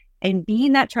on, and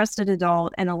being that trusted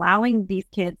adult and allowing these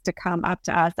kids to come up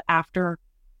to us after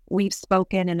we've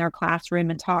spoken in their classroom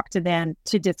and talked to them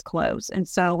to disclose. And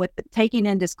so with taking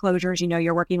in disclosures,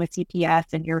 you're working with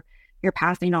CPS and you're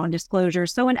passing on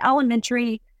disclosures. So in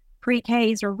elementary,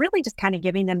 pre-Ks, are really just kind of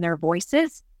giving them their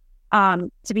voices to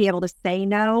be able to say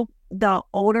no. The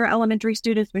older elementary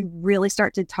students, we really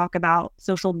start to talk about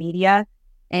social media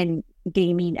and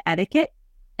gaming etiquette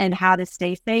and how to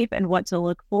stay safe and what to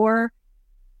look for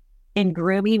in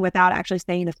grooming without actually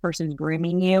saying this person's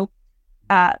grooming you.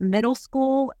 Middle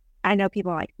school, I know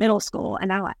people are like, middle school,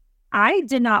 and I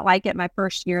did not like it my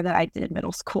first year that I did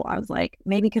middle school. I was like,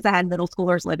 maybe because I had middle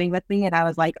schoolers living with me, and I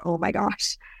was like, oh my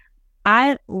gosh.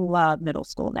 I love middle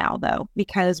school now, though,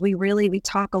 because we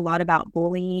talk a lot about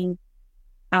bullying,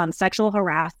 sexual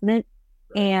harassment,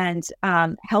 and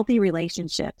healthy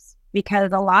relationships,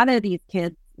 because a lot of these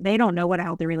kids, they don't know what a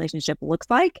healthy relationship looks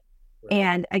like. Right.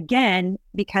 And again,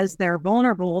 because they're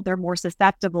vulnerable, they're more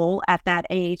susceptible at that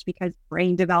age because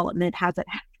brain development hasn't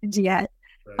happened yet.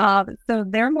 Right. So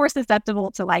they're more susceptible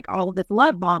to like all of this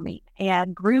love bombing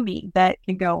and grooming that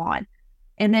can go on.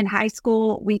 And then high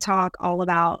school, we talk all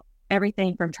about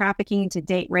everything from trafficking to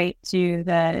date rape to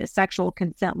the sexual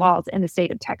consent laws in the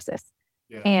state of Texas.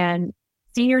 Yeah. And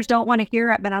seniors don't want to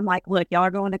hear it, but I'm like, look, y'all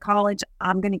are going to college.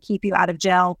 I'm going to keep you out of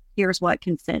jail. Here's what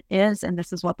consent is, and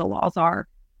this is what the laws are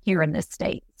here in this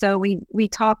state. So we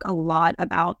talk a lot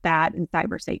about that in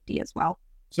cyber safety as well.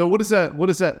 So what does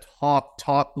that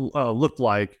talk look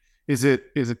like? Is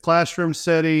it classroom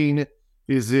setting?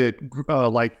 Is it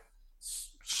like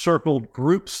circled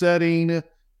group setting?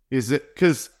 Is it,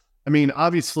 because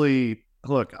obviously,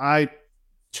 look,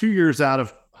 2 years out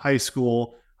of high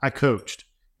school, I coached,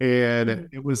 and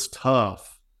it was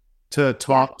tough to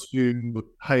talk to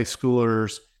high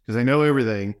schoolers because I know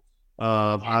everything.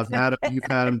 You've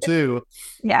had them too.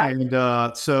 Yeah.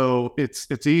 And so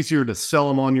it's easier to sell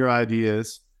them on your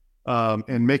ideas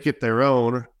and make it their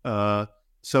own.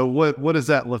 So what does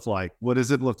that look like? What does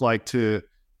it look like to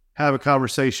have a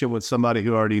conversation with somebody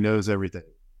who already knows everything?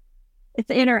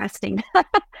 It's interesting.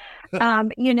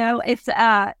 It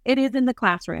is in the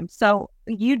classroom. So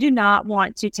you do not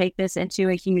want to take this into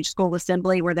a huge school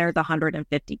assembly where there's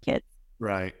 150 kids.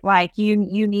 Right. Like you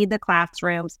need the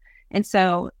classrooms. And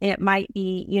so it might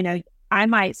be, I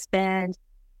might spend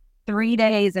 3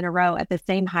 days in a row at the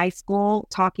same high school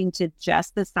talking to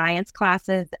just the science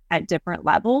classes at different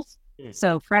levels.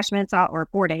 So freshman, or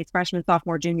 4 days, freshman,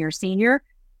 sophomore, junior, senior,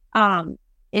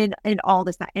 in all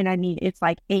this. And it's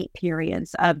like 8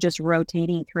 periods of just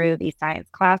rotating through these science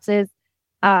classes.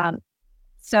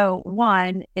 So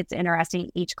one, it's interesting.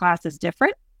 Each class is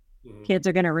different. Mm-hmm. Kids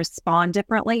are going to respond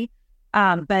differently.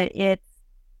 But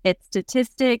it's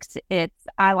statistics.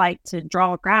 I like to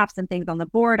draw graphs and things on the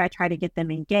board. I try to get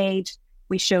them engaged.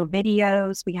 We show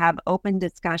videos. We have open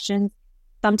discussions.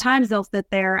 Sometimes they'll sit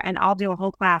there and I'll do a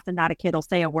whole class and not a kid will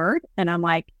say a word. And I'm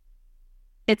like,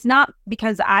 it's not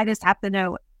because I just have to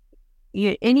know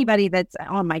anybody that's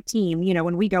on my team.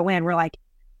 When we go in, we're like,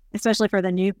 especially for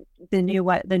the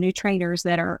new trainers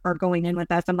that are going in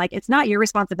with us, I'm like, it's not your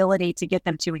responsibility to get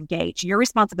them to engage. Your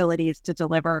responsibility is to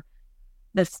deliver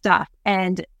the stuff.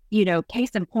 And,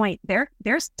 case in point,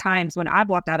 there's times when I've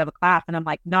walked out of a class and I'm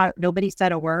like, nobody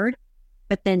said a word.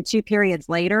 But then 2 periods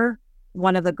later,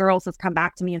 one of the girls has come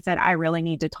back to me and said, I really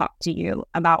need to talk to you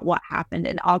about what happened.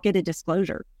 And I'll get a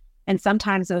disclosure. And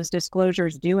sometimes those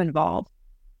disclosures do involve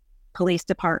police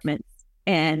departments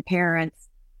and parents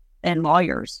and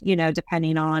lawyers,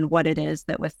 depending on what it is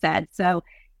that was said. So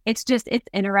it's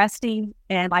interesting.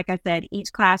 And like I said,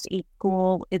 each class, each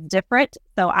school is different.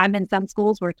 So I'm in some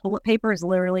schools where toilet paper is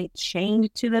literally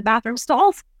chained to the bathroom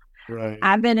stalls. Right.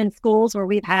 I've been in schools where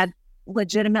we've had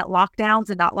legitimate lockdowns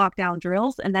and not lockdown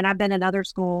drills. And then I've been in other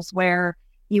schools where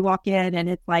you walk in and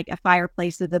it's like a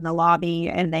fireplace is in the lobby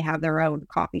and they have their own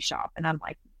coffee shop. And I'm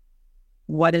like,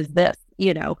 what is this?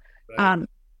 Right.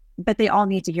 But they all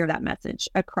need to hear that message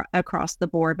across the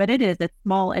board. But it is a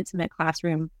small, intimate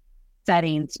classroom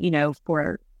settings,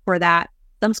 for that.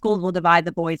 Some schools will divide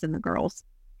the boys and the girls.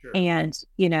 Sure. And,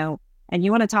 and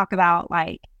you want to talk about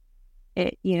like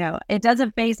it, it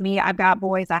doesn't faze me. I've got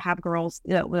boys, I have girls,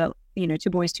 well, 2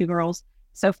 boys, 2 girls.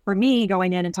 So for me,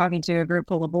 going in and talking to a group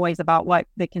full of boys about what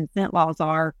the consent laws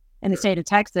are in the Sure. state of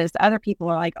Texas, other people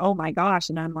are like, oh my gosh.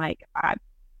 And I'm like,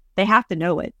 they have to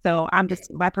know it. So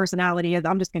my personality is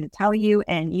I'm just going to tell you,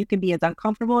 and you can be as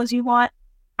uncomfortable as you want.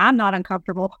 I'm not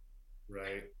uncomfortable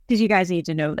Right. because you guys need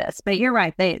to know this. But you're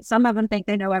right. Some of them think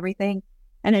they know everything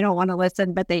and they don't want to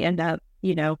listen, but they end up,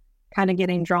 kind of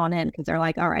getting drawn in because they're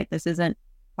like, all right, this isn't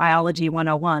biology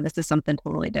 101. This is something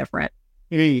totally different.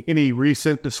 Any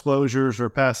recent disclosures or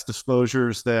past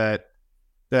disclosures that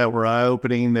were eye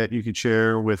opening that you could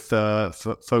share with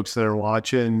folks that are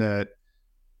watching, that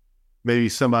maybe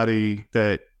somebody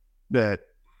that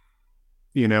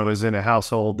is in a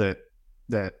household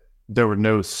that there were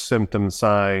no symptom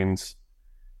signs,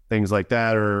 things like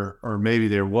that, or maybe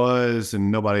there was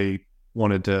and nobody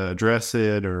wanted to address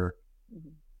it? Or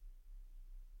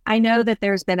I know that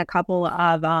there's been a couple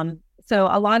of, so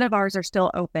a lot of ours are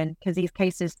still open because these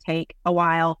cases take a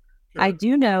while. Sure. I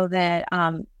do know that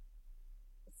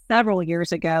several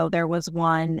years ago, there was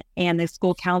one and the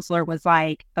school counselor was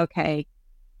like, okay,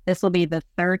 this will be the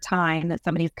third time that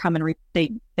somebody's come and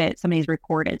that somebody's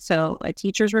reported. So a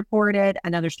teacher's reported,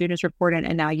 another student's reported,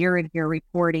 and now you're in here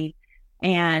reporting.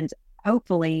 And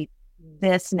hopefully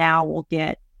this now will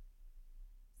get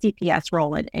CPS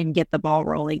rolling and get the ball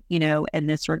rolling, in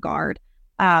this regard.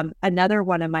 Another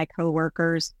one of my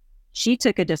coworkers, she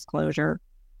took a disclosure,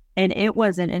 and it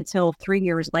wasn't until 3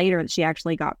 years later that she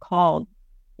actually got called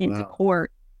into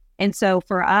court. And so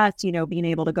for us, being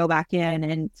able to go back in,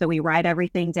 and so we write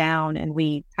everything down and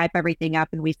we type everything up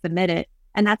and we submit it.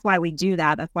 And that's why we do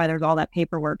that. That's why there's all that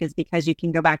paperwork, is because you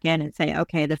can go back in and say,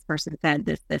 okay, this person said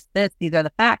this, these are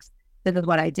the facts. This is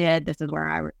what I did. This is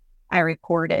where I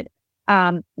reported.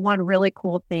 One really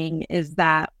cool thing is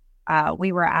that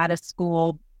we were at a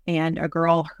school and a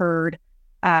girl heard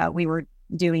we were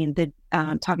doing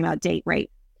talking about date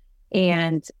rape.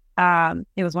 And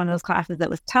it was one of those classes that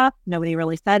was tough. Nobody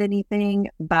really said anything,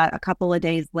 but a couple of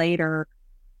days later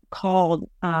called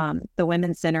the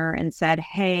Women's Center and said,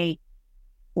 hey,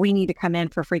 we need to come in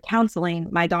for free counseling.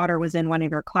 My daughter was in one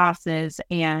of your classes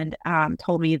and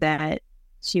told me that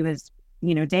she was,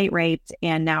 date raped,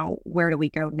 and now where do we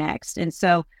go next? And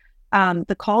so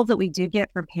the calls that we do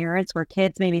get from parents where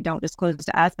kids maybe don't disclose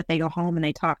to us, but they go home and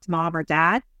they talk to mom or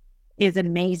dad, is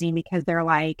amazing, because they're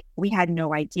like, we had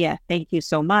no idea. Thank you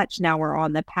so much. Now we're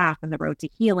on the path and the road to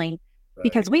healing. Right.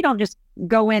 Because we don't just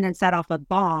go in and set off a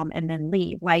bomb and then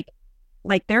leave. Like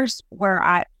there's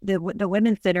where the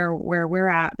Women's Center where we're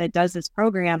at that does this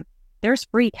program, there's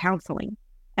free counseling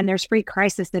and there's free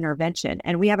crisis intervention.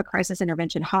 And we have a crisis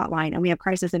intervention hotline, and we have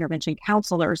crisis intervention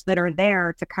counselors that are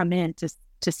there to come in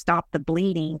to stop the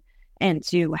bleeding and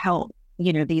to help,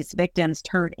 these victims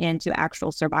turn into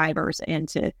actual survivors and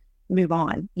to move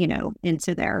on,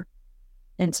 into their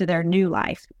new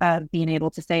life of being able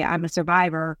to say, I'm a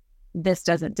survivor. This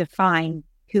doesn't define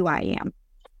who I am.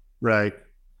 Right.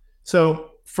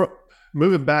 So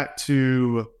moving back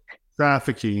to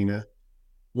trafficking,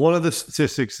 one of the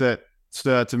statistics that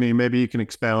stood out to me, maybe you can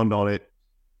expound on it,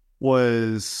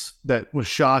 was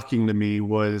shocking to me,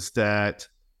 was that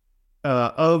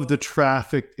of the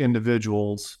trafficked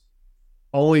individuals,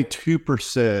 only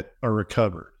 2% are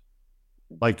recovered,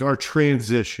 like are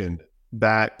transitioned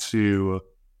back to,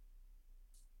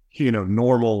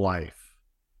 normal life.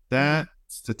 That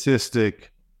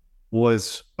statistic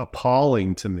was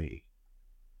appalling to me.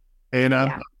 And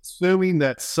I'm assuming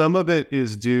that some of it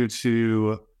is due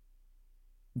to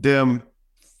them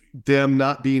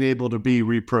not being able to be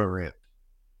reprogrammed.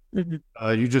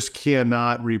 Mm-hmm. You just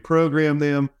cannot reprogram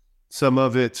them. Some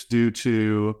of it's due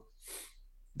to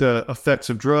the effects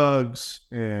of drugs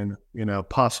and,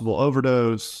 possible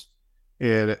overdose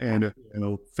and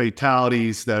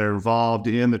fatalities that are involved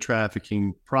in the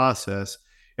trafficking process.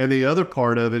 And the other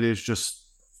part of it is just,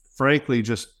 frankly,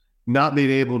 just not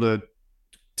being able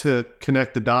to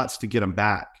connect the dots to get them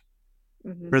back.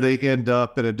 Mm-hmm. Where they end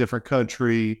up in a different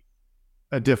country,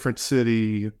 a different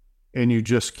city, and you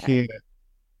just can't,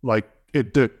 like,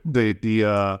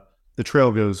 the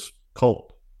trail goes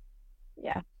cold.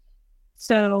 Yeah.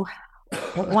 So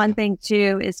one thing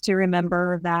too is to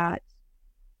remember that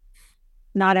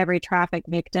not every traffic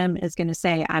victim is going to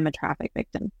say, I'm a traffic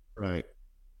victim. Right.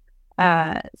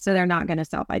 So they're not going to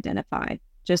self-identify.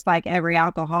 Just like every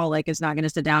alcoholic is not going to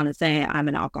sit down and say, I'm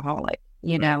an alcoholic.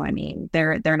 They're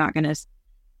not going to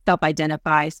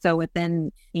self-identify. So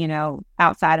within,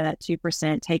 outside of that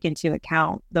 2%, take into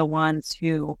account the ones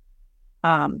who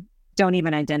don't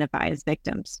even identify as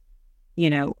victims,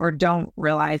 or don't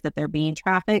realize that they're being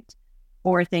trafficked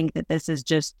or think that this is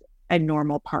just a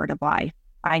normal part of life.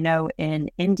 I know in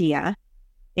India,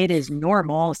 it is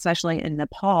normal, especially in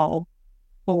Nepal,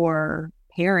 for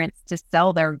parents to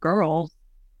sell their girls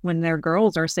when their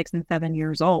girls are 6 and 7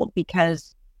 years old,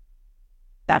 because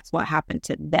that's what happened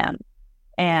to them.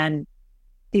 And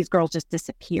these girls just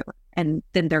disappear, and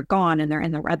then they're gone, and they're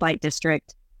in the red light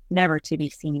district, never to be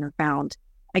seen or found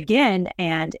again.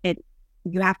 And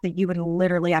you would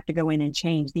literally have to go in and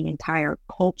change the entire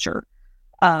culture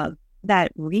of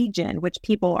that region, which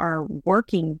people are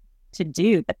working to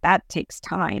do, but that takes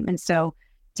time. And so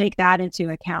take that into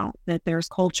account, that there's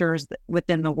cultures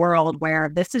within the world where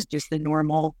this is just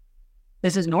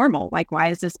this is normal. Like, why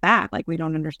is this bad? Like, we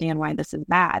don't understand why this is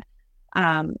bad.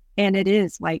 And it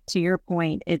is, like, to your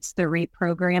point, it's the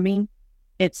reprogramming,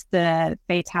 it's the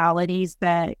fatalities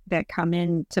that come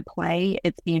into play.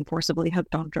 It's being forcibly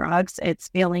hooked on drugs. It's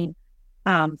feeling,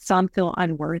 some feel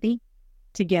unworthy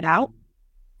to get out.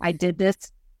 I did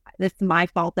this. This is my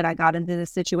fault that I got into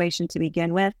this situation to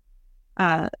begin with.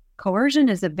 Coercion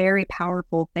is a very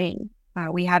powerful thing.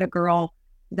 We had a girl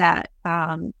that,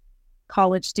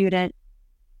 college student,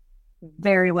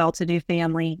 very well-to-do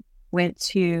family, went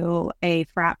to a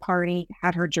frat party,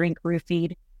 had her drink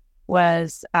roofied,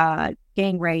 was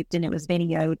gang raped, and it was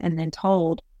videoed, and then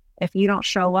told, if you don't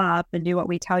show up and do what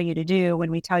we tell you to do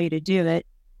when we tell you to do it,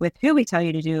 with who we tell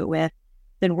you to do it with,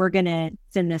 then we're going to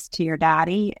send this to your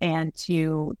daddy and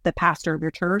to the pastor of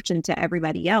your church and to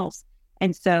everybody else.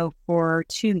 And so for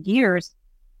 2 years,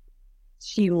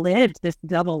 she lived this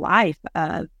double life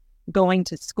of going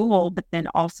to school, but then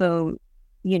also,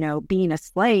 being a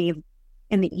slave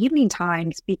in the evening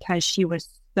times, because she was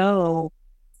so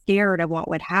scared of what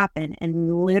would happen.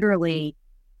 And literally,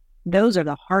 those are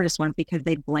the hardest ones, because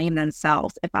they blame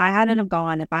themselves. If I hadn't have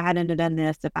gone, if I hadn't have done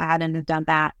this, if I hadn't have done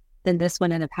that, then this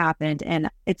wouldn't have happened. And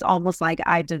it's almost like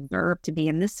I deserve to be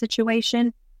in this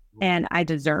situation, and I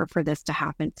deserve for this to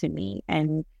happen to me.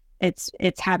 And it's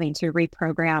having to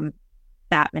reprogram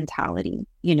that mentality,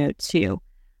 too.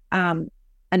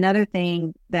 Another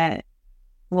thing that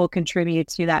will contribute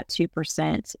to that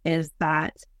 2% is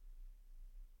that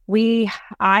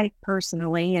I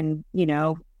personally, and,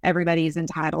 everybody's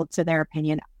entitled to their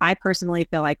opinion, I personally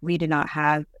feel like we do not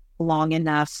have long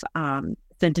enough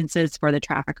sentences for the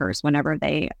traffickers whenever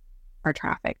they are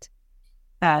trafficked.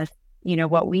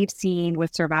 What we've seen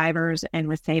with survivors and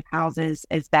with safe houses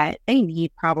is that they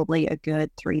need probably a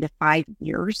good 3 to 5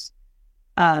 years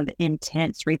of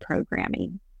intense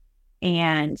reprogramming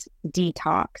and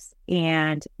detox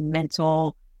and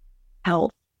mental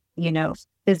health,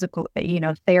 physical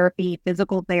therapy.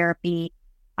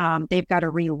 They've got to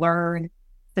relearn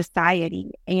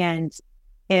society. And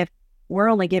if we're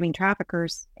only giving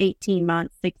traffickers 18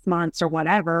 months, 6 months, or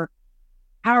whatever,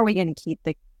 how are we going to keep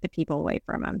the people away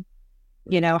from them?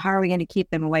 How are we going to keep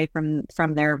them away from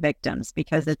their victims?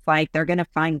 Because it's like they're going to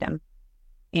find them.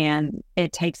 And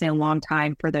it takes a long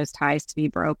time for those ties to be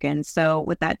broken. So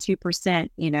with that 2%,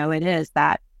 it is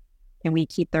that, can we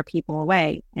keep their people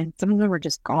away? And some of them are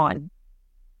just gone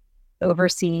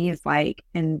overseas, like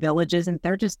in villages, and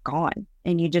they're just gone.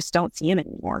 And you just don't see them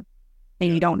anymore.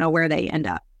 And you don't know where they end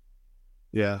up.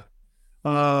 Yeah.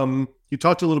 You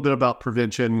talked a little bit about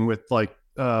prevention with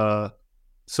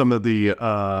some of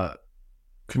the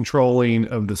controlling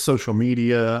of the social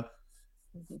media.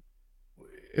 Mm-hmm.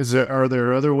 Are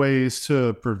there other ways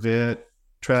to prevent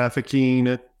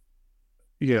trafficking?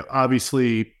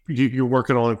 Obviously you're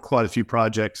working on quite a few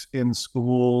projects in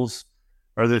schools.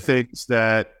 Are there things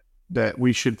that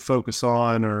we should focus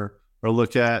on or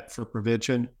look at for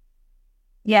prevention?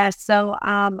 Yes. So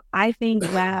I think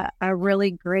that a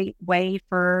really great way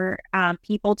for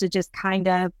people to just kind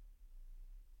of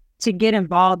to get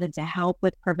involved and to help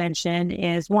with prevention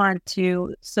is, one,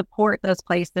 to support those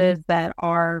places that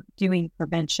are doing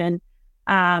prevention.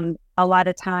 A lot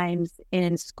of times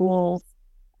in schools,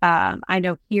 I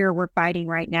know here we're fighting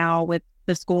right now with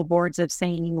the school boards of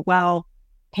saying, well,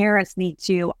 parents need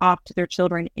to opt their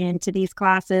children into these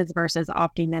classes versus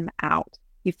opting them out.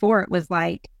 Before it was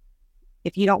like,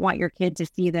 if you don't want your kid to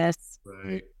see this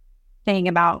thing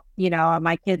about,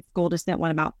 my kid's school just sent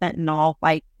one about fentanyl,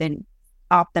 like, then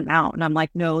opt them out. And I'm like,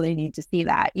 no, they need to see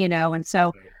that, And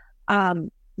so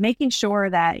making sure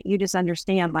that you just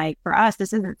understand, like, for us,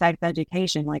 this isn't sex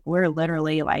education. Like, we're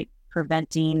literally like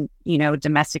preventing,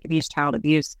 domestic abuse, child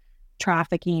abuse,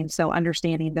 trafficking. So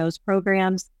understanding those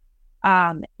programs,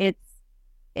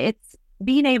 it's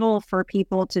being able for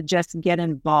people to just get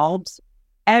involved.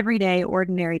 Everyday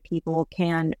ordinary people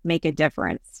can make a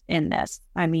difference in this.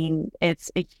 I mean,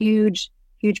 it's a huge,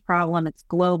 huge problem. It's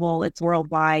global, it's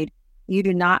worldwide. You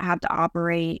do not have to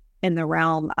operate in the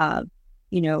realm of,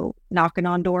 knocking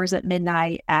on doors at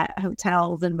midnight at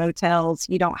hotels and motels.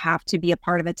 You don't have to be a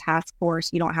part of a task force.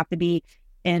 You don't have to be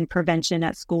in prevention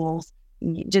at schools.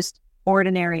 Just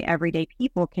ordinary, everyday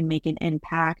people can make an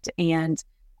impact. And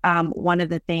one of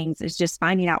the things is just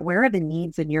finding out where are the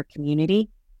needs in your community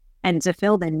and to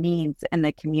fill the needs in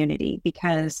the community,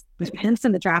 because the pimps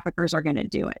and the traffickers are going to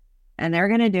do it. And they're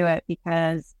going to do it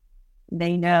because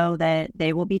they know that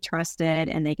they will be trusted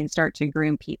and they can start to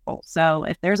groom people. So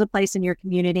if there's a place in your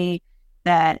community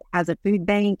that has a food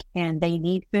bank and they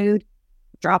need food,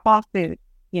 drop off food.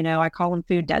 I call them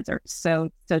food deserts. So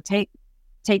take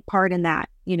part in that.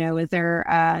 Is there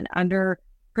an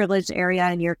underprivileged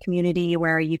area in your community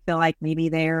where you feel like maybe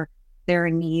they're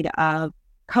in need of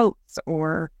coats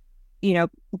or,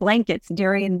 blankets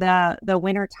during the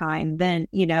winter time? Then,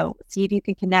 see if you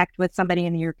can connect with somebody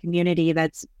in your community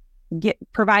that's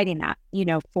providing that,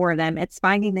 for them. It's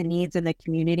finding the needs in the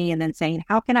community and then saying,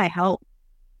 how can I help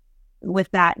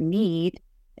with that need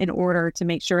in order to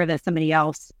make sure that somebody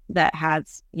else that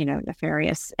has,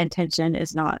 nefarious intention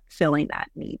is not filling that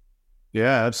need.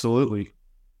 Yeah, absolutely.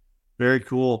 Very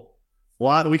cool.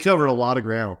 We covered a lot of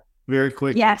ground very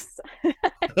quickly. Yes.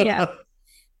 Yeah.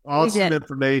 Awesome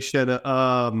information.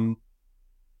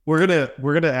 We're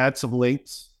gonna add some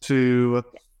links to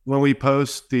when we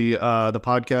post the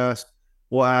podcast.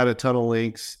 We'll add a ton of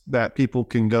links that people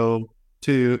can go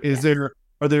to.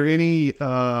 Are there any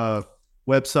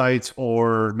websites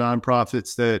or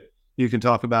nonprofits that you can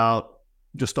talk about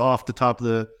just off the top of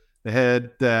the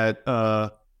head that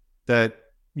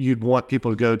you'd want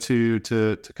people to go to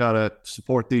kind of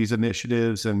support these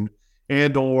initiatives and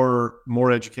or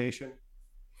more education?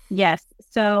 Yes.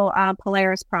 So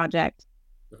Polaris Project,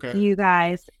 okay, you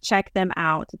guys check them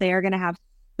out. They are going to have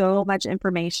so much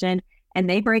information and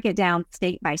they break it down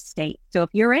state by state. So if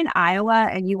you're in Iowa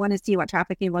and you want to see what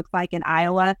trafficking looks like in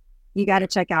Iowa, you got to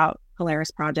check out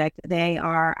Polaris Project. They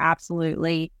are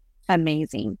absolutely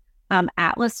amazing.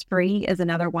 Atlas Free is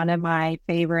another one of my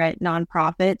favorite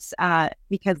nonprofits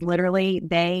because literally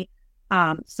they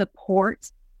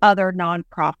support other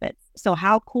nonprofits. So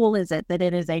how cool is it that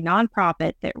it is a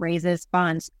nonprofit that raises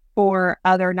funds for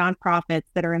other nonprofits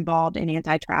that are involved in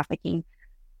anti-trafficking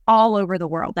all over the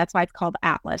world? That's why it's called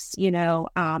Atlas,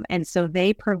 and so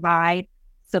they provide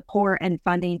support and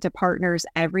funding to partners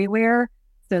everywhere.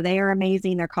 So they are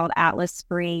amazing. They're called Atlas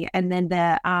Free. And then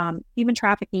the human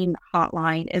trafficking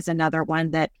hotline is another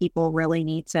one that people really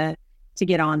need to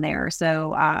get on there.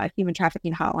 So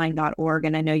humantraffickinghotline.org.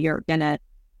 And I know you're going to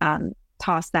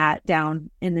toss that down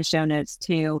in the show notes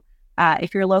too.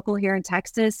 If you're local here in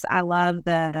Texas, I love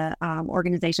the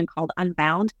organization called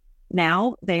Unbound.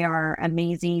 Now they are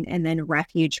amazing. And then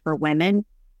Refuge for Women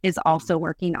is also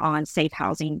working on safe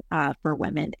housing for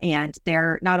women. And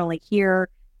they're not only here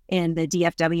in the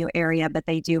DFW area, but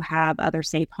they do have other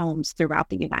safe homes throughout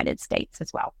the United States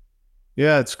as well.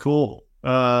 Yeah, it's cool.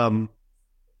 Yeah,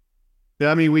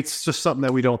 I mean, it's just something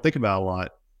that we don't think about a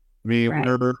lot. I mean,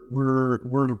 right.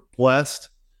 we're blessed,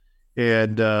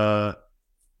 and obviously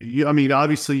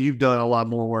you've done a lot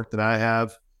more work than I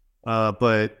have.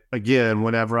 But again,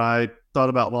 whenever I thought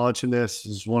about launching this,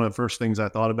 is one of the first things I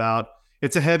thought about.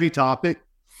 It's a heavy topic.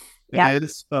 Yeah. It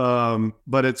is,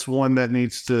 but it's one that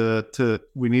needs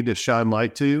we need to shine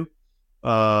light to.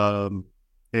 And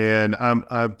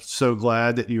I'm so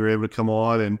glad that you were able to come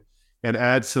on and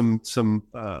add some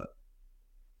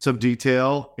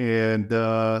detail and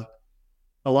a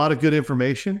lot of good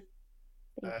information.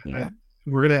 We're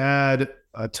going to add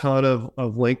a ton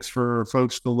of links for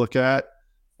folks to look at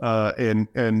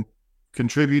and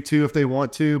contribute to if they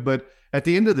want to. But at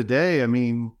the end of the day, I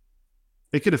mean,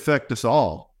 it could affect us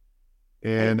all.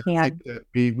 And I think that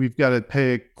we've got to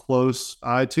pay a close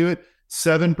eye to it.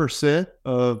 7%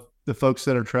 of the folks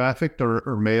that are trafficked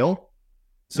are male.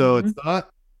 So it's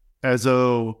not as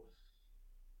though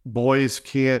boys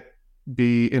can't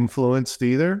be influenced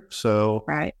either. So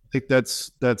I think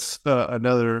that's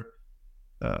another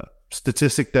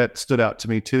statistic that stood out to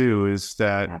me too, is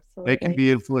that they can be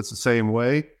influenced the same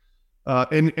way.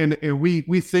 And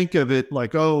we think of it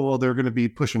like, oh, well, they're going to be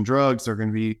pushing drugs. They're going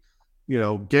to be,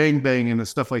 gang banging and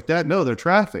stuff like that. No, they're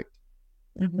trafficked.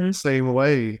 Same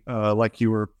way, like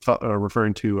you were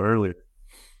referring to earlier.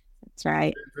 That's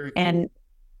right. Very and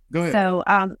cool. Go ahead. So,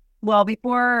 well,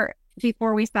 before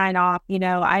we sign off,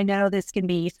 I know this can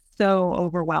be so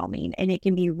overwhelming and it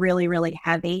can be really, really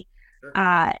heavy. Sure.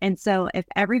 And so if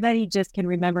everybody just can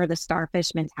remember the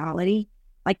starfish mentality,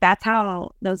 like that's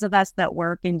how those of us that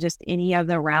work in just any of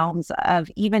the realms of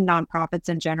even nonprofits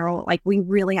in general, like we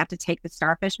really have to take the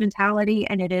starfish mentality.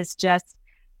 And it is just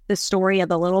the story of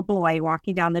the little boy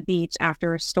walking down the beach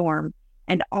after a storm,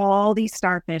 and all these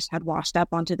starfish had washed up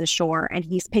onto the shore, and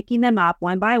he's picking them up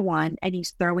one by one and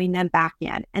he's throwing them back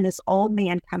in. And this old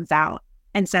man comes out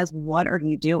and says, "What are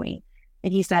you doing?"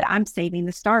 And he said, "I'm saving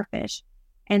the starfish."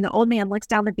 And the old man looks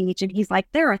down the beach and he's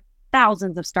like, "There are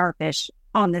thousands of starfish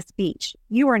on this beach.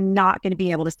 You are not going to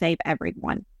be able to save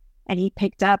everyone." And he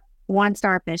picked up one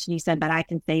starfish and he said, "But I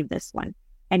can save this one."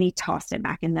 And he tossed it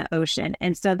back in the ocean.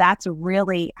 And so that's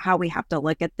really how we have to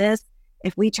look at this.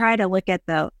 If we try to look at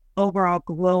the overall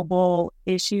global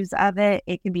issues of it,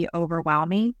 it can be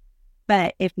overwhelming.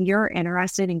 But if you're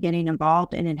interested in getting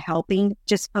involved and in helping,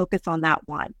 just focus on that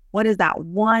one. What is that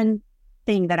one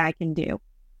thing that I can do?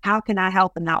 How can I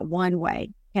help in that one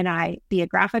way? Can I be a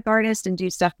graphic artist and do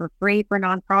stuff for free for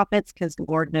nonprofits? Because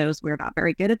Lord knows we're not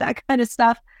very good at that kind of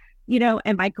stuff.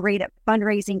 Am I great at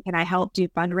fundraising? Can I help do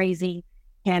fundraising?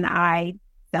 Can I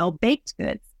sell baked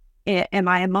goods? Am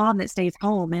I a mom that stays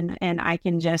home and I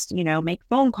can just, make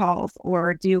phone calls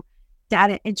or do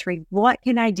data entry? What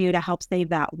can I do to help save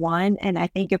that one? And I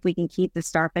think if we can keep the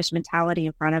starfish mentality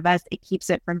in front of us, it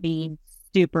keeps it from being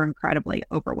super incredibly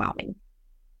overwhelming.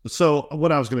 So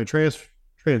what I was going to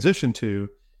transition to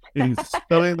is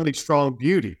Stunningly Strong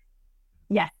Beauty.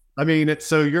 Yes. I mean,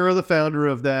 so you're the founder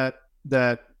of that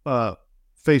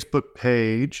Facebook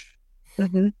page.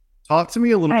 Mm-hmm. Talk to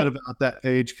me a little bit about that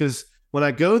page, because when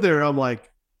I go there, I'm like,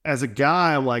 as a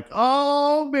guy, I'm like,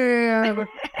 oh man,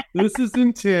 this is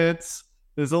intense.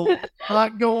 There's a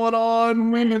lot going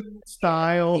on, women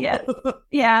style.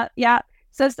 Yeah.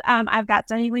 So I've got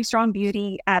Stunningly Strong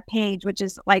Beauty page, which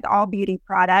is like all beauty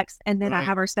products. And then I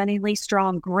have our Stunningly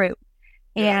Strong group.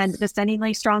 And the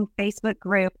Stunningly Strong Facebook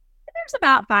group, there's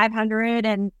about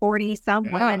 540 some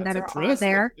women that are all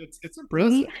there. It's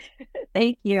impressive.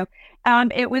 Thank you.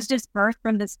 It was just birthed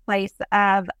from this place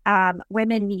of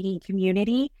women needing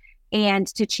community and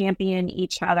to champion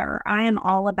each other. I am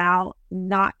all about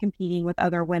not competing with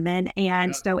other women.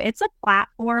 And so it's a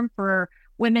platform for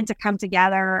women to come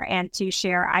together and to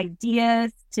share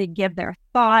ideas, to give their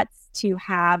thoughts, to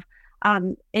have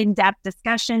in-depth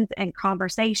discussions and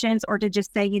conversations, or to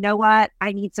just say, you know what,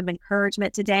 I need some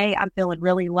encouragement today. I'm feeling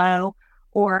really low,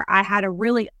 or I had a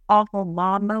really awful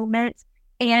mom moment.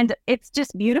 And it's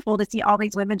just beautiful to see all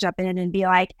these women jump in and be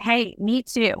like, hey, me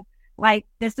too. Like,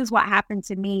 this is what happened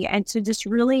to me. And to just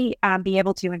really be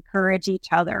able to encourage each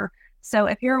other. So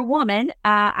if you're a woman,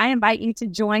 I invite you to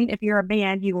join. If you're a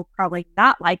man, you will probably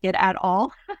not like it at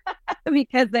all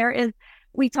because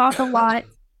we talk a lot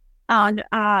on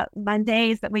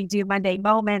Mondays that we do Monday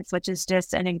Moments, which is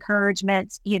just an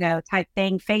encouragement, type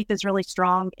thing. Faith is really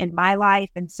strong in my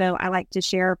life. And so I like to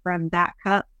share from that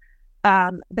cup.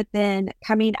 But then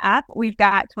coming up, we've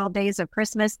got 12 days of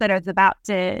Christmas that is about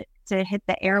to hit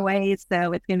the airways.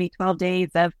 So it's going to be 12 days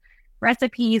of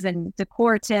recipes and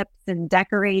decor tips and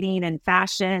decorating and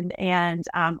fashion and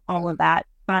all of that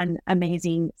fun,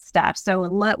 amazing stuff. So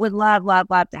would love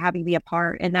to have you be a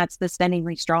part. And that's the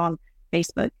Stunningly Strong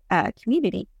Facebook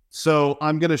community. So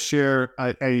I'm going to share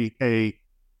a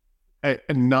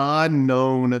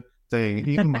non-known thing.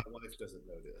 Even my wife doesn't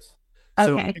know this.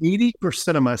 So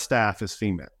 80% of my staff is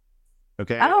female.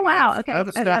 Okay. Oh, wow. Okay. I have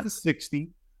a staff of 60.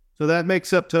 So that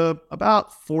makes up to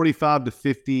about 45 to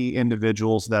 50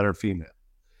 individuals that are female.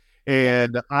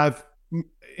 And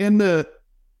in the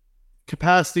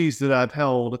capacities that I've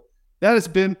held, that has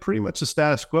been pretty much the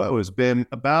status quo. Has been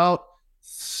about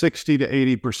 60 to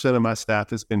 80% of my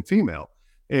staff has been female.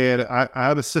 And I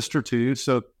have a sister too.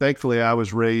 So thankfully I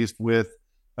was raised with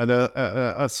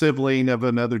a sibling of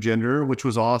another gender, which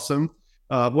was awesome.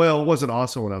 Well, it wasn't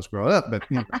awesome when I was growing up, but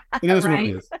it is what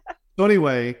it is. So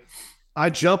anyway, I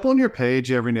jump on your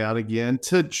page every now and again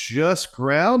to just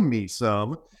ground me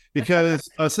some, because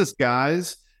us as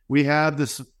guys, we have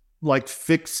this like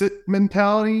fix it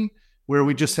mentality where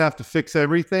we just have to fix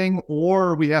everything,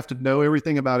 or we have to know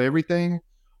everything about everything,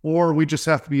 or we just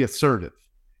have to be assertive,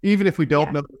 even if we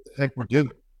don't know what the heck we're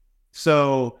doing.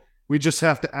 So we just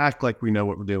have to act like we know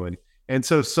what we're doing. And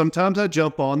so sometimes I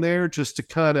jump on there just to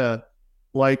kind of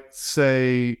like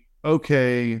say,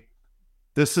 okay,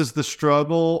 this is the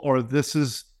struggle, or this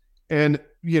is, and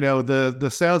the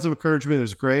sounds of encouragement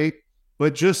is great,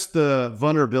 but just the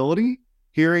vulnerability,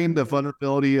 hearing the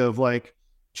vulnerability of like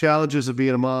challenges of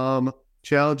being a mom,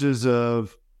 challenges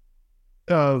of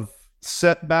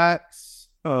setbacks,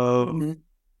 of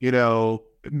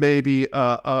maybe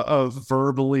of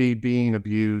verbally being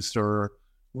abused or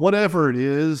whatever it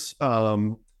is,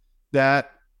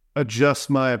 that adjusts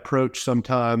my approach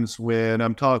sometimes when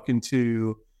I'm talking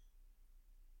to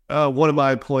one of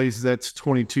my employees that's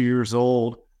 22 years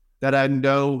old that I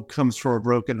know comes from a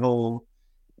broken home.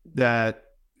 that,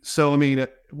 so, I mean,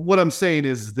 what I'm saying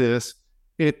is this,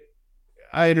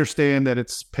 I understand that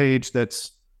it's a page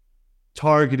that's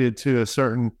targeted to a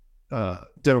certain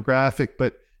demographic,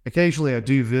 but occasionally I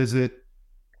do visit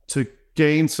to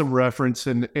gain some reference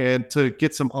and to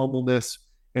get some humbleness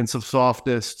and some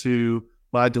softness to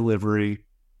my delivery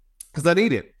because I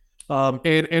need it.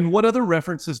 And what other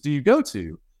references do you go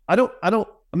to? I'm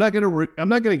not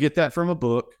gonna get that from a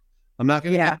book. I'm not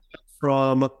gonna get that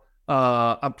from.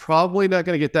 I'm probably not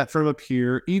gonna get that from a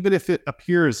peer, even if it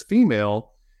appears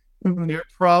female. They're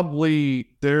probably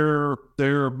their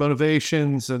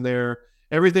motivations and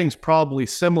everything's probably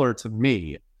similar to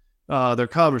me. Their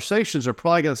conversations are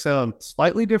probably going to sound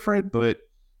slightly different, but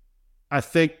I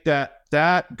think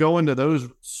that going to those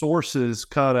sources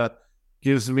kind of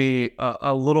gives me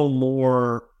a little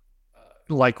more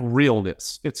like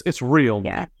realness. It's real.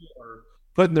 Yeah.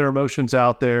 Putting their emotions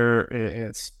out there.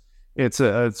 It's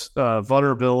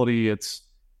vulnerability.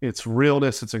 It's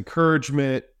realness. It's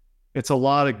encouragement. It's a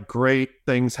lot of great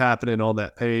things happening on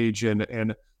that page.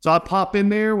 And so I pop in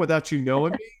there without you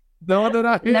knowing me.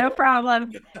 No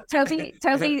problem.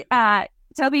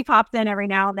 Toby pops in every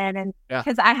now and then, and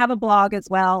because I have a blog as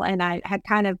well, and I had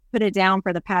kind of put it down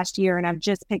for the past year, and I've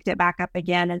just picked it back up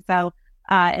again. And so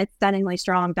it's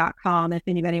stunninglystrong.com if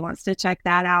anybody wants to check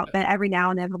that out. But every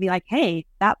now and then he'll be like, hey,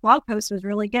 that blog post was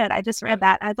really good. I just read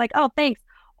that. I was like, oh, thanks.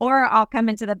 Or I'll come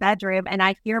into the bedroom and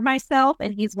I hear myself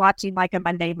and he's watching like a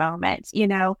Monday Moment,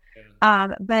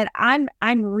 but I'm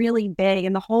really big.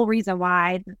 And the whole reason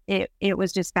why it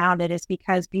was just founded is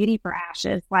because Beauty for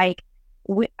Ashes, like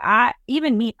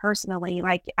even me personally,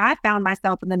 like I found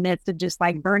myself in the midst of just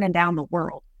like burning down the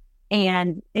world,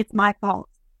 and it's my fault.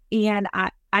 And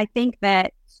I think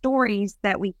that stories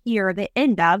that we hear the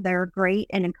end of, they're great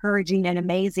and encouraging and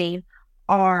amazing,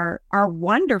 are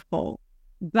wonderful.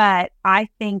 But I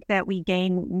think that we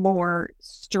gain more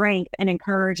strength and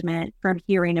encouragement from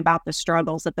hearing about the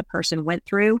struggles that the person went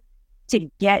through to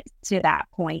get to that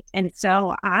point. And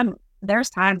so there's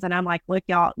times when I'm like, look,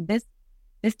 y'all, this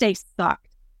day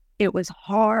sucked. It was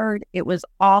hard. It was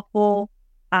awful.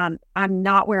 I'm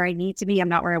not where I need to be. I'm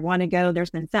not where I want to go.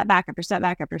 There's been setback after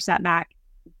setback after setback,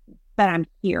 but I'm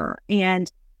here.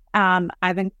 And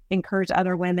I've encouraged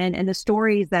other women, and the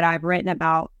stories that I've written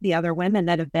about the other women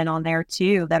that have been on there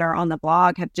too, that are on the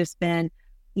blog, have just been,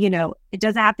 it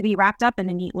doesn't have to be wrapped up in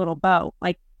a neat little bow.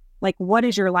 Like what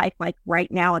is your life like right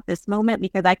now at this moment?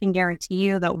 Because I can guarantee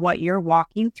you that what you're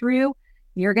walking through,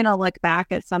 you're going to look back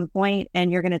at some point and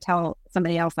you're going to tell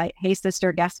somebody else like, hey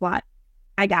sister, guess what?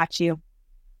 I got you.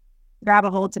 Grab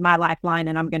a hold to my lifeline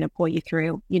and I'm going to pull you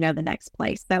through, the next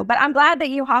place. So, but I'm glad that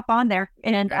you hop on there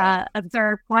and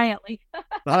observe quietly.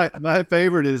 my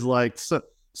favorite is like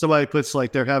somebody puts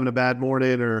like they're having a bad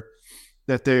morning, or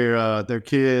that their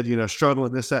kid,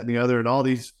 struggling this, that, and the other. And all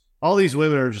these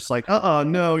women are just like,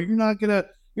 no, you're not gonna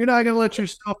let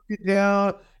yourself get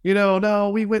down. No,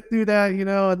 we went through that,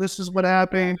 and this is what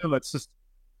happened. It's just,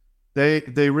 they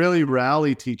really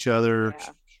rally to each other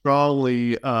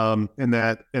strongly in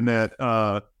that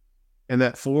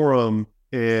forum,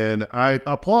 and I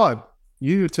applaud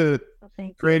you to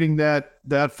creating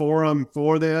that forum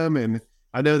for them. And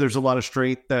I know there's a lot of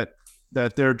strength that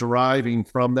they're deriving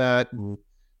from that, and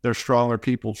they're stronger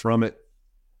people from it.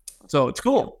 So it's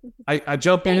cool. I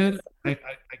jump in, I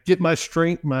get my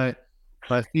strength, my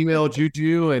female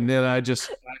juju, and then I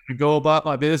go about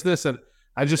my business. And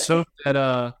I just hope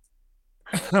that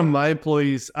my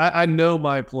employees, I know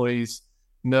my employees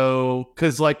know,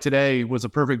 because like today was a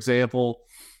perfect example.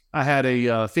 I had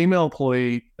a female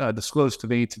employee disclose to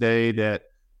me today that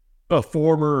a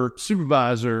former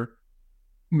supervisor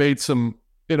made some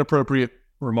inappropriate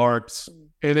remarks,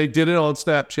 and they did it on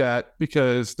Snapchat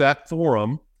because that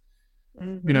forum,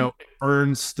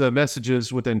 earns the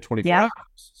messages within 24 hours.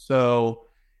 So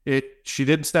she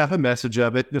didn't snap a message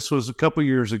of it. This was a couple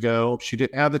years ago. She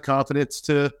didn't have the confidence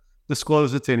to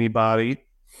disclose it to anybody.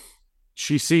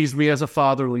 She sees me as a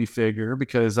fatherly figure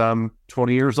because I'm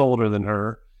 20 years older than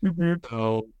her.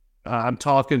 So I'm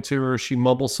talking to her. She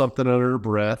mumbles something under her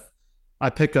breath.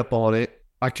 I pick up on it.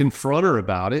 I confront her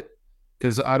about it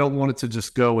because I don't want it to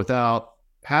just go without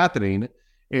happening.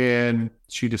 And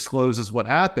she discloses what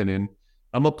happened, and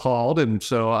I'm appalled. And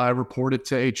so I report it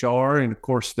to HR, and of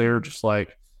course they're just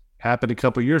like, happened a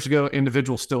couple of years ago,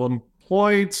 individual still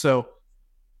employed. So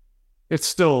it's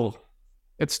still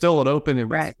an open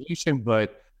investigation. Right.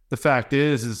 But the fact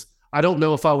is I don't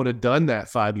know if I would have done that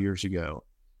 5 years ago.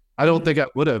 I don't think I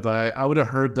would have. I would have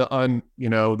heard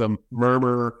the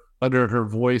murmur under her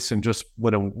voice and just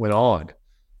went on.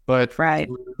 But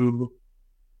through,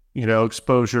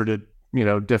 exposure to,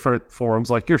 different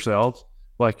forums like yourselves,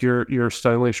 like your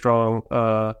stunningly strong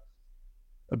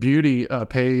beauty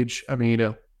page. I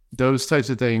mean, those types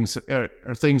of things are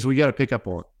things we got to pick up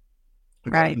on.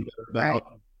 Right. Right.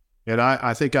 And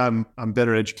I think I'm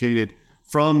better educated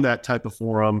from that type of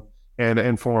forum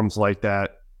and forums like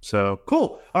that. So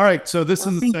cool. All right. So this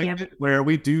is a segment where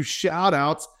we do shout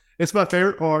outs. It's my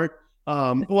favorite part.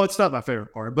 Well, it's not my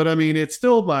favorite part, but I mean, it's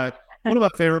still one of my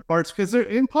favorite parts because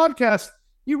in podcasts,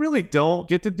 you really don't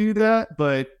get to do that.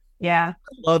 But yeah,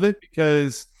 I love it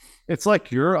because it's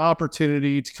like your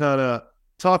opportunity to kind of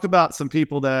talk about some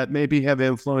people that maybe have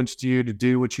influenced you to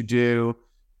do what you do,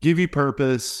 give you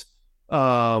purpose.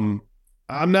 I'm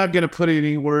not going to put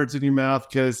any words in your mouth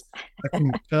because I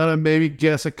can kind of maybe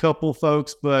guess a couple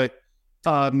folks, but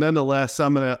nonetheless,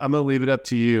 I'm gonna leave it up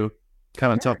to you.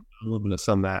 Kind of talk a little bit of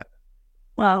some of that.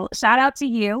 Well, shout out to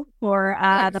you for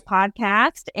the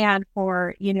podcast and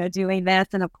for, doing this.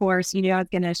 And of course, I was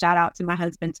going to shout out to my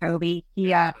husband, Toby.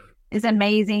 He is an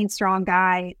amazing, strong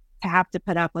guy to have to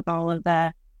put up with all of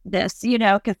this,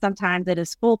 because sometimes it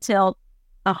is full tilt,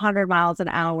 100 miles an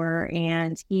hour.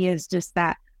 And he is just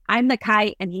that. I'm the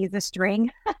kite and he's the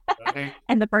string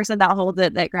and the person that holds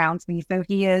it, that grounds me. So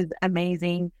he is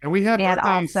amazing. And we have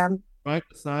awesome. Right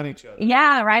beside each other.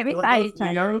 Yeah, right beside each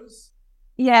other.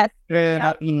 Yes.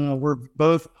 And we're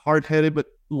both hard-headed but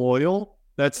loyal.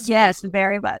 That's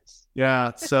very much.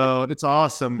 Yeah, so it's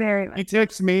awesome. Very much. He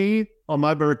texts me on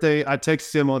my birthday. I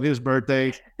text him on his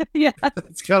birthday. Yeah.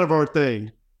 It's kind of our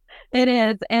thing. It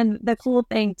is. And the cool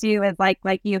thing too is like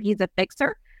you, he's a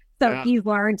fixer. So he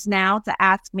learns now to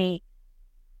ask me,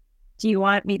 do you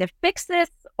want me to fix this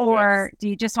or do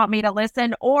you just want me to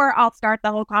listen? Or I'll start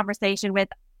the whole conversation with,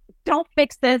 don't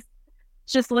fix this,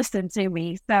 just listen to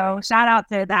me. So shout out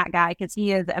to that guy because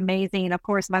he is amazing. Of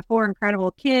course, my 4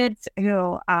 incredible kids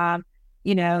who,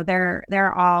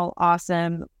 they're all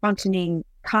awesome, functioning,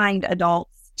 kind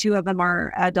adults. 2 of them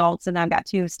are adults and I've got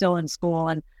 2 still in school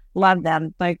and love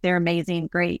them. Like they're amazing,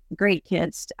 great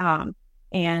kids.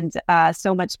 And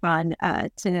so much fun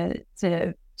to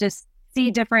just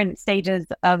see different stages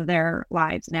of their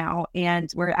lives now. And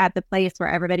we're at the place where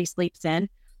everybody sleeps in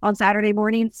on Saturday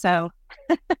mornings. So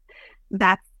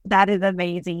that is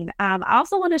amazing. I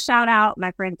also want to shout out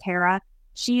my friend Tara.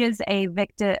 She is a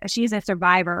victim. She's a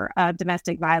survivor of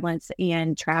domestic violence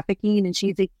and trafficking, and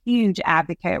she's a huge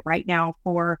advocate right now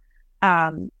for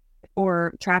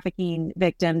trafficking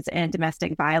victims and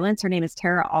domestic violence. Her name is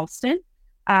Tara Alston.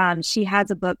 She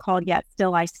has a book called Yet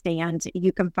Still I Stand.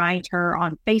 You can find her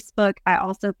on Facebook. I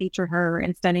also feature her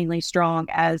in Stunningly Strong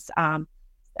as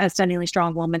a Stunningly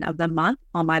Strong Woman of the Month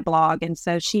on my blog. And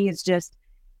so she is just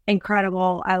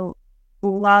incredible. I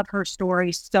love her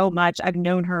story so much. I've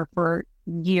known her for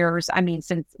years. I mean,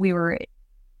 since we were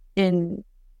in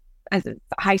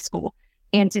high school,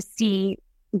 and to see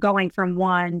going from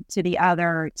one to the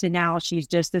other to now, she's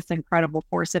just this incredible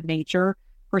force of nature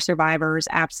for survivors.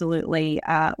 Absolutely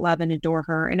love and adore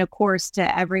her. And of course,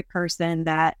 to every person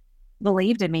that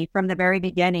believed in me from the very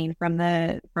beginning, from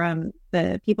the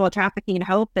people at Trafficking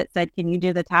Hope that said, can you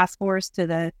do the task force, to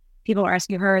the people at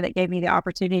Rescue Her that gave me the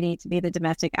opportunity to be the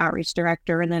domestic outreach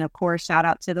director. And then of course, shout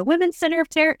out to the Women's Center of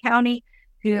Tarrant County,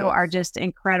 who are just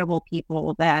incredible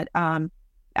people that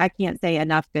I can't say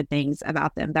enough good things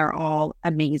about them. They're all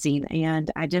amazing.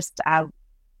 And I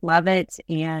love it.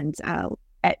 And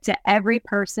to every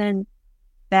person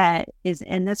that is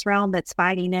in this realm that's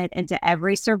fighting it, and to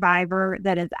every survivor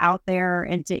that is out there,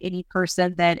 and to any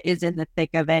person that is in the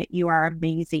thick of it, you are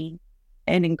amazing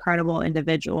and incredible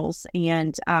individuals.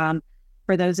 And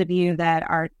for those of you that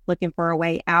are looking for a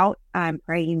way out, I'm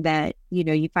praying that,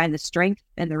 you find the strength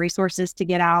and the resources to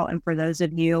get out. And for those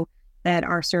of you that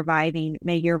are surviving,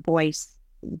 may your voice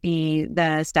be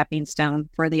the stepping stone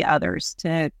for the others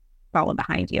to follow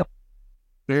behind you.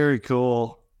 Very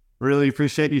cool. Really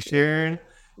appreciate you sharing.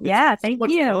 Yeah, thank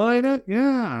you.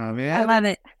 Yeah, man. I love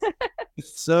it.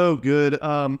 It's so good.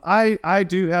 I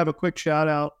do have a quick shout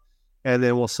out and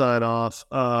then we'll sign off.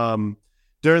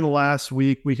 During the last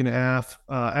week and a half,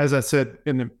 as I said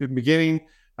in the beginning,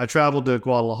 I traveled to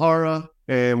Guadalajara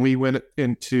and we went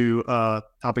into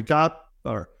Topicapi,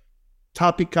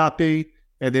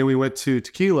 and then we went to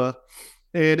Tequila.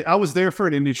 And I was there for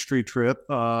an industry trip,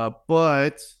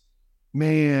 but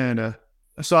man,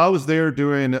 so I was there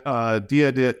during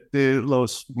Dia de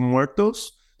los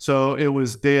Muertos. So it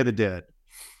was Day of the Dead.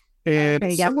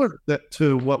 And similar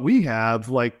to what we have,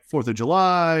 like 4th of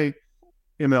July,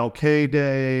 MLK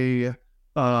Day,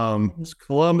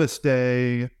 Columbus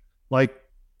Day, like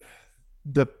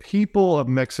the people of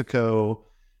Mexico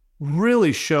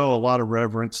really show a lot of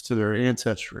reverence to their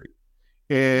ancestry,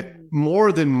 and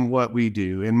more than what we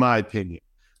do, in my opinion.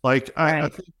 Like I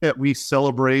Right. think that we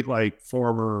celebrate like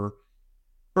former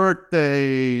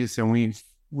birthdays, and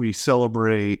we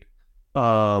celebrate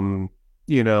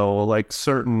like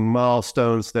certain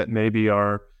milestones that maybe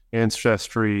our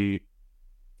ancestry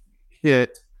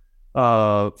hit,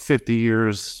 50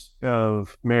 years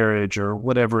of marriage or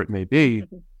whatever it may be.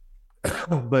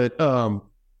 But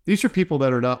these are people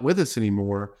that are not with us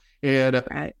anymore. And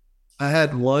Right. I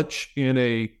had lunch in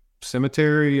a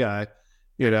cemetery.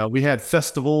 We had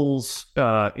festivals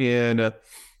in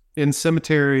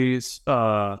cemeteries.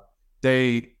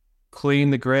 They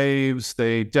cleaned the graves.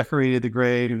 They decorated the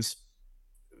graves.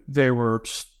 There were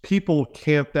people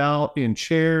camped out in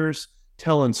chairs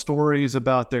telling stories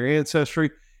about their ancestry.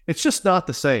 It's just not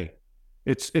the same.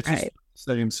 It's just Right. not the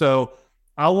same. So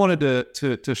I wanted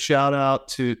to shout out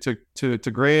to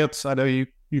Gramps. I know you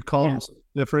call Yeah. him something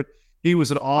different. He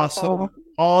was an Oh,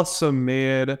 awesome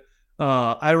man.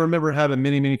 I remember having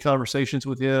many conversations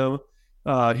with him.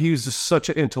 He was just such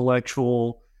an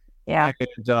intellectual, yeah.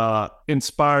 and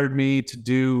inspired me to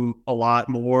do a lot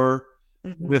more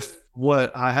Hmm. with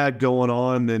what I had going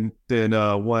on than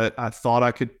what I thought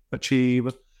I could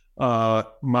achieve.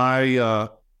 My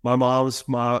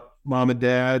mom and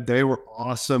dad, they were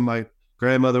awesome. My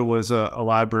grandmother was a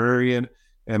librarian,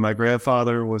 and my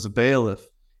grandfather was a bailiff,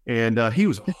 and he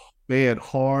was, man,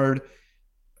 hard.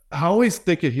 I always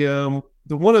think of him.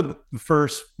 One of the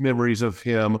first memories of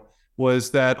him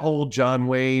was that old John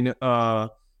Wayne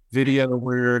video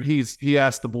where he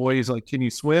asked the boy, he's like, "Can you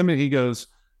swim?" And he goes,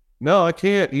 "No, I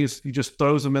can't." He just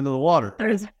throws them into the water.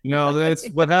 There's That's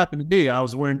what happened to me. I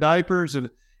was wearing diapers, and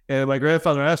my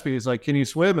grandfather asked me, he's like, "Can you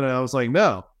swim?" And I was like,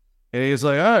 "No." And he's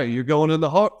like, "All right, you're going in the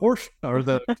horse or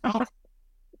the cow."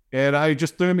 And I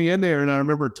just threw me in there, and I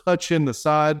remember touching the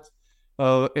side,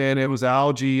 and it was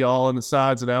algae all on the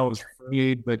sides, and I was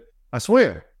afraid. But I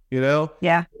swear,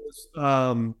 yeah.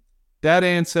 um, that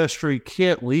ancestry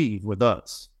can't leave with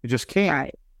us. It just can't.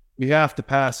 Right. We have to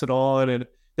pass it on, and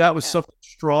that was Yeah. something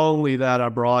strongly that I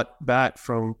brought back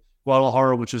from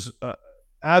Guadalajara, which is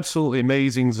absolutely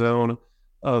amazing zone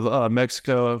of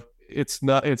Mexico. It's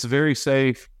very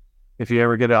safe. If you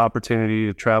ever get an opportunity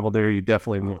to travel there, you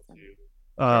definitely want to.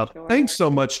 For sure. Thanks so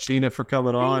much, Gina, for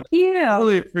coming on. Thank you.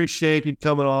 Really appreciate you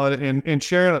coming on and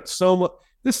sharing it so much.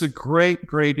 This is great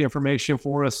information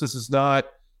for us. This is not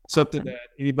something Awesome. that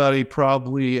anybody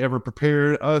probably ever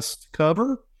prepared us to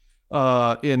cover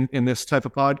in this type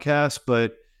of podcast,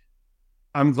 but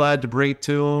I'm glad to bring it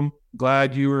to them.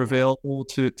 Glad you were available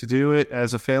to do it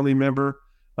as a family member.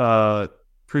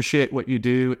 Appreciate what you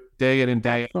do day in and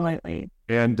day out. Absolutely.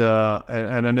 And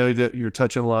I know that you're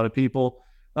touching a lot of people.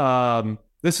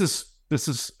 This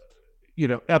is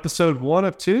episode 1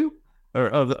 of 2 or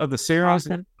of the series,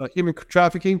 Awesome. human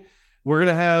trafficking. We're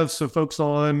gonna have some folks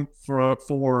on for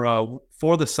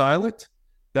the silent.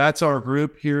 That's our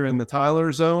group here in the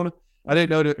Tyler zone. I didn't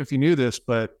know if you knew this,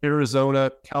 but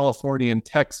Arizona, California, and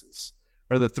Texas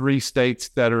are the 3 states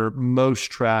that are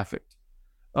most trafficked,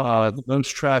 the most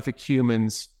trafficked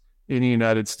humans in the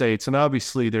United States. And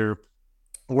obviously they're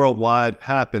worldwide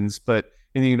happens, but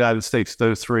in the United States,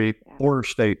 those 3 border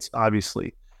states,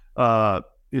 obviously,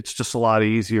 it's just a lot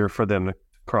easier for them to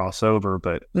cross over.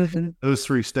 But those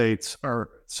 3 states are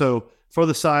so. For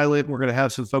the silent, we're going to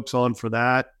have some folks on for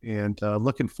that, and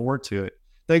looking forward to it.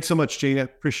 Thanks so much, Gina.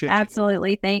 Appreciate it.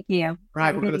 Absolutely. Thank you.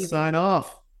 Right, we're going to sign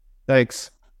off.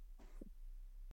 Thanks.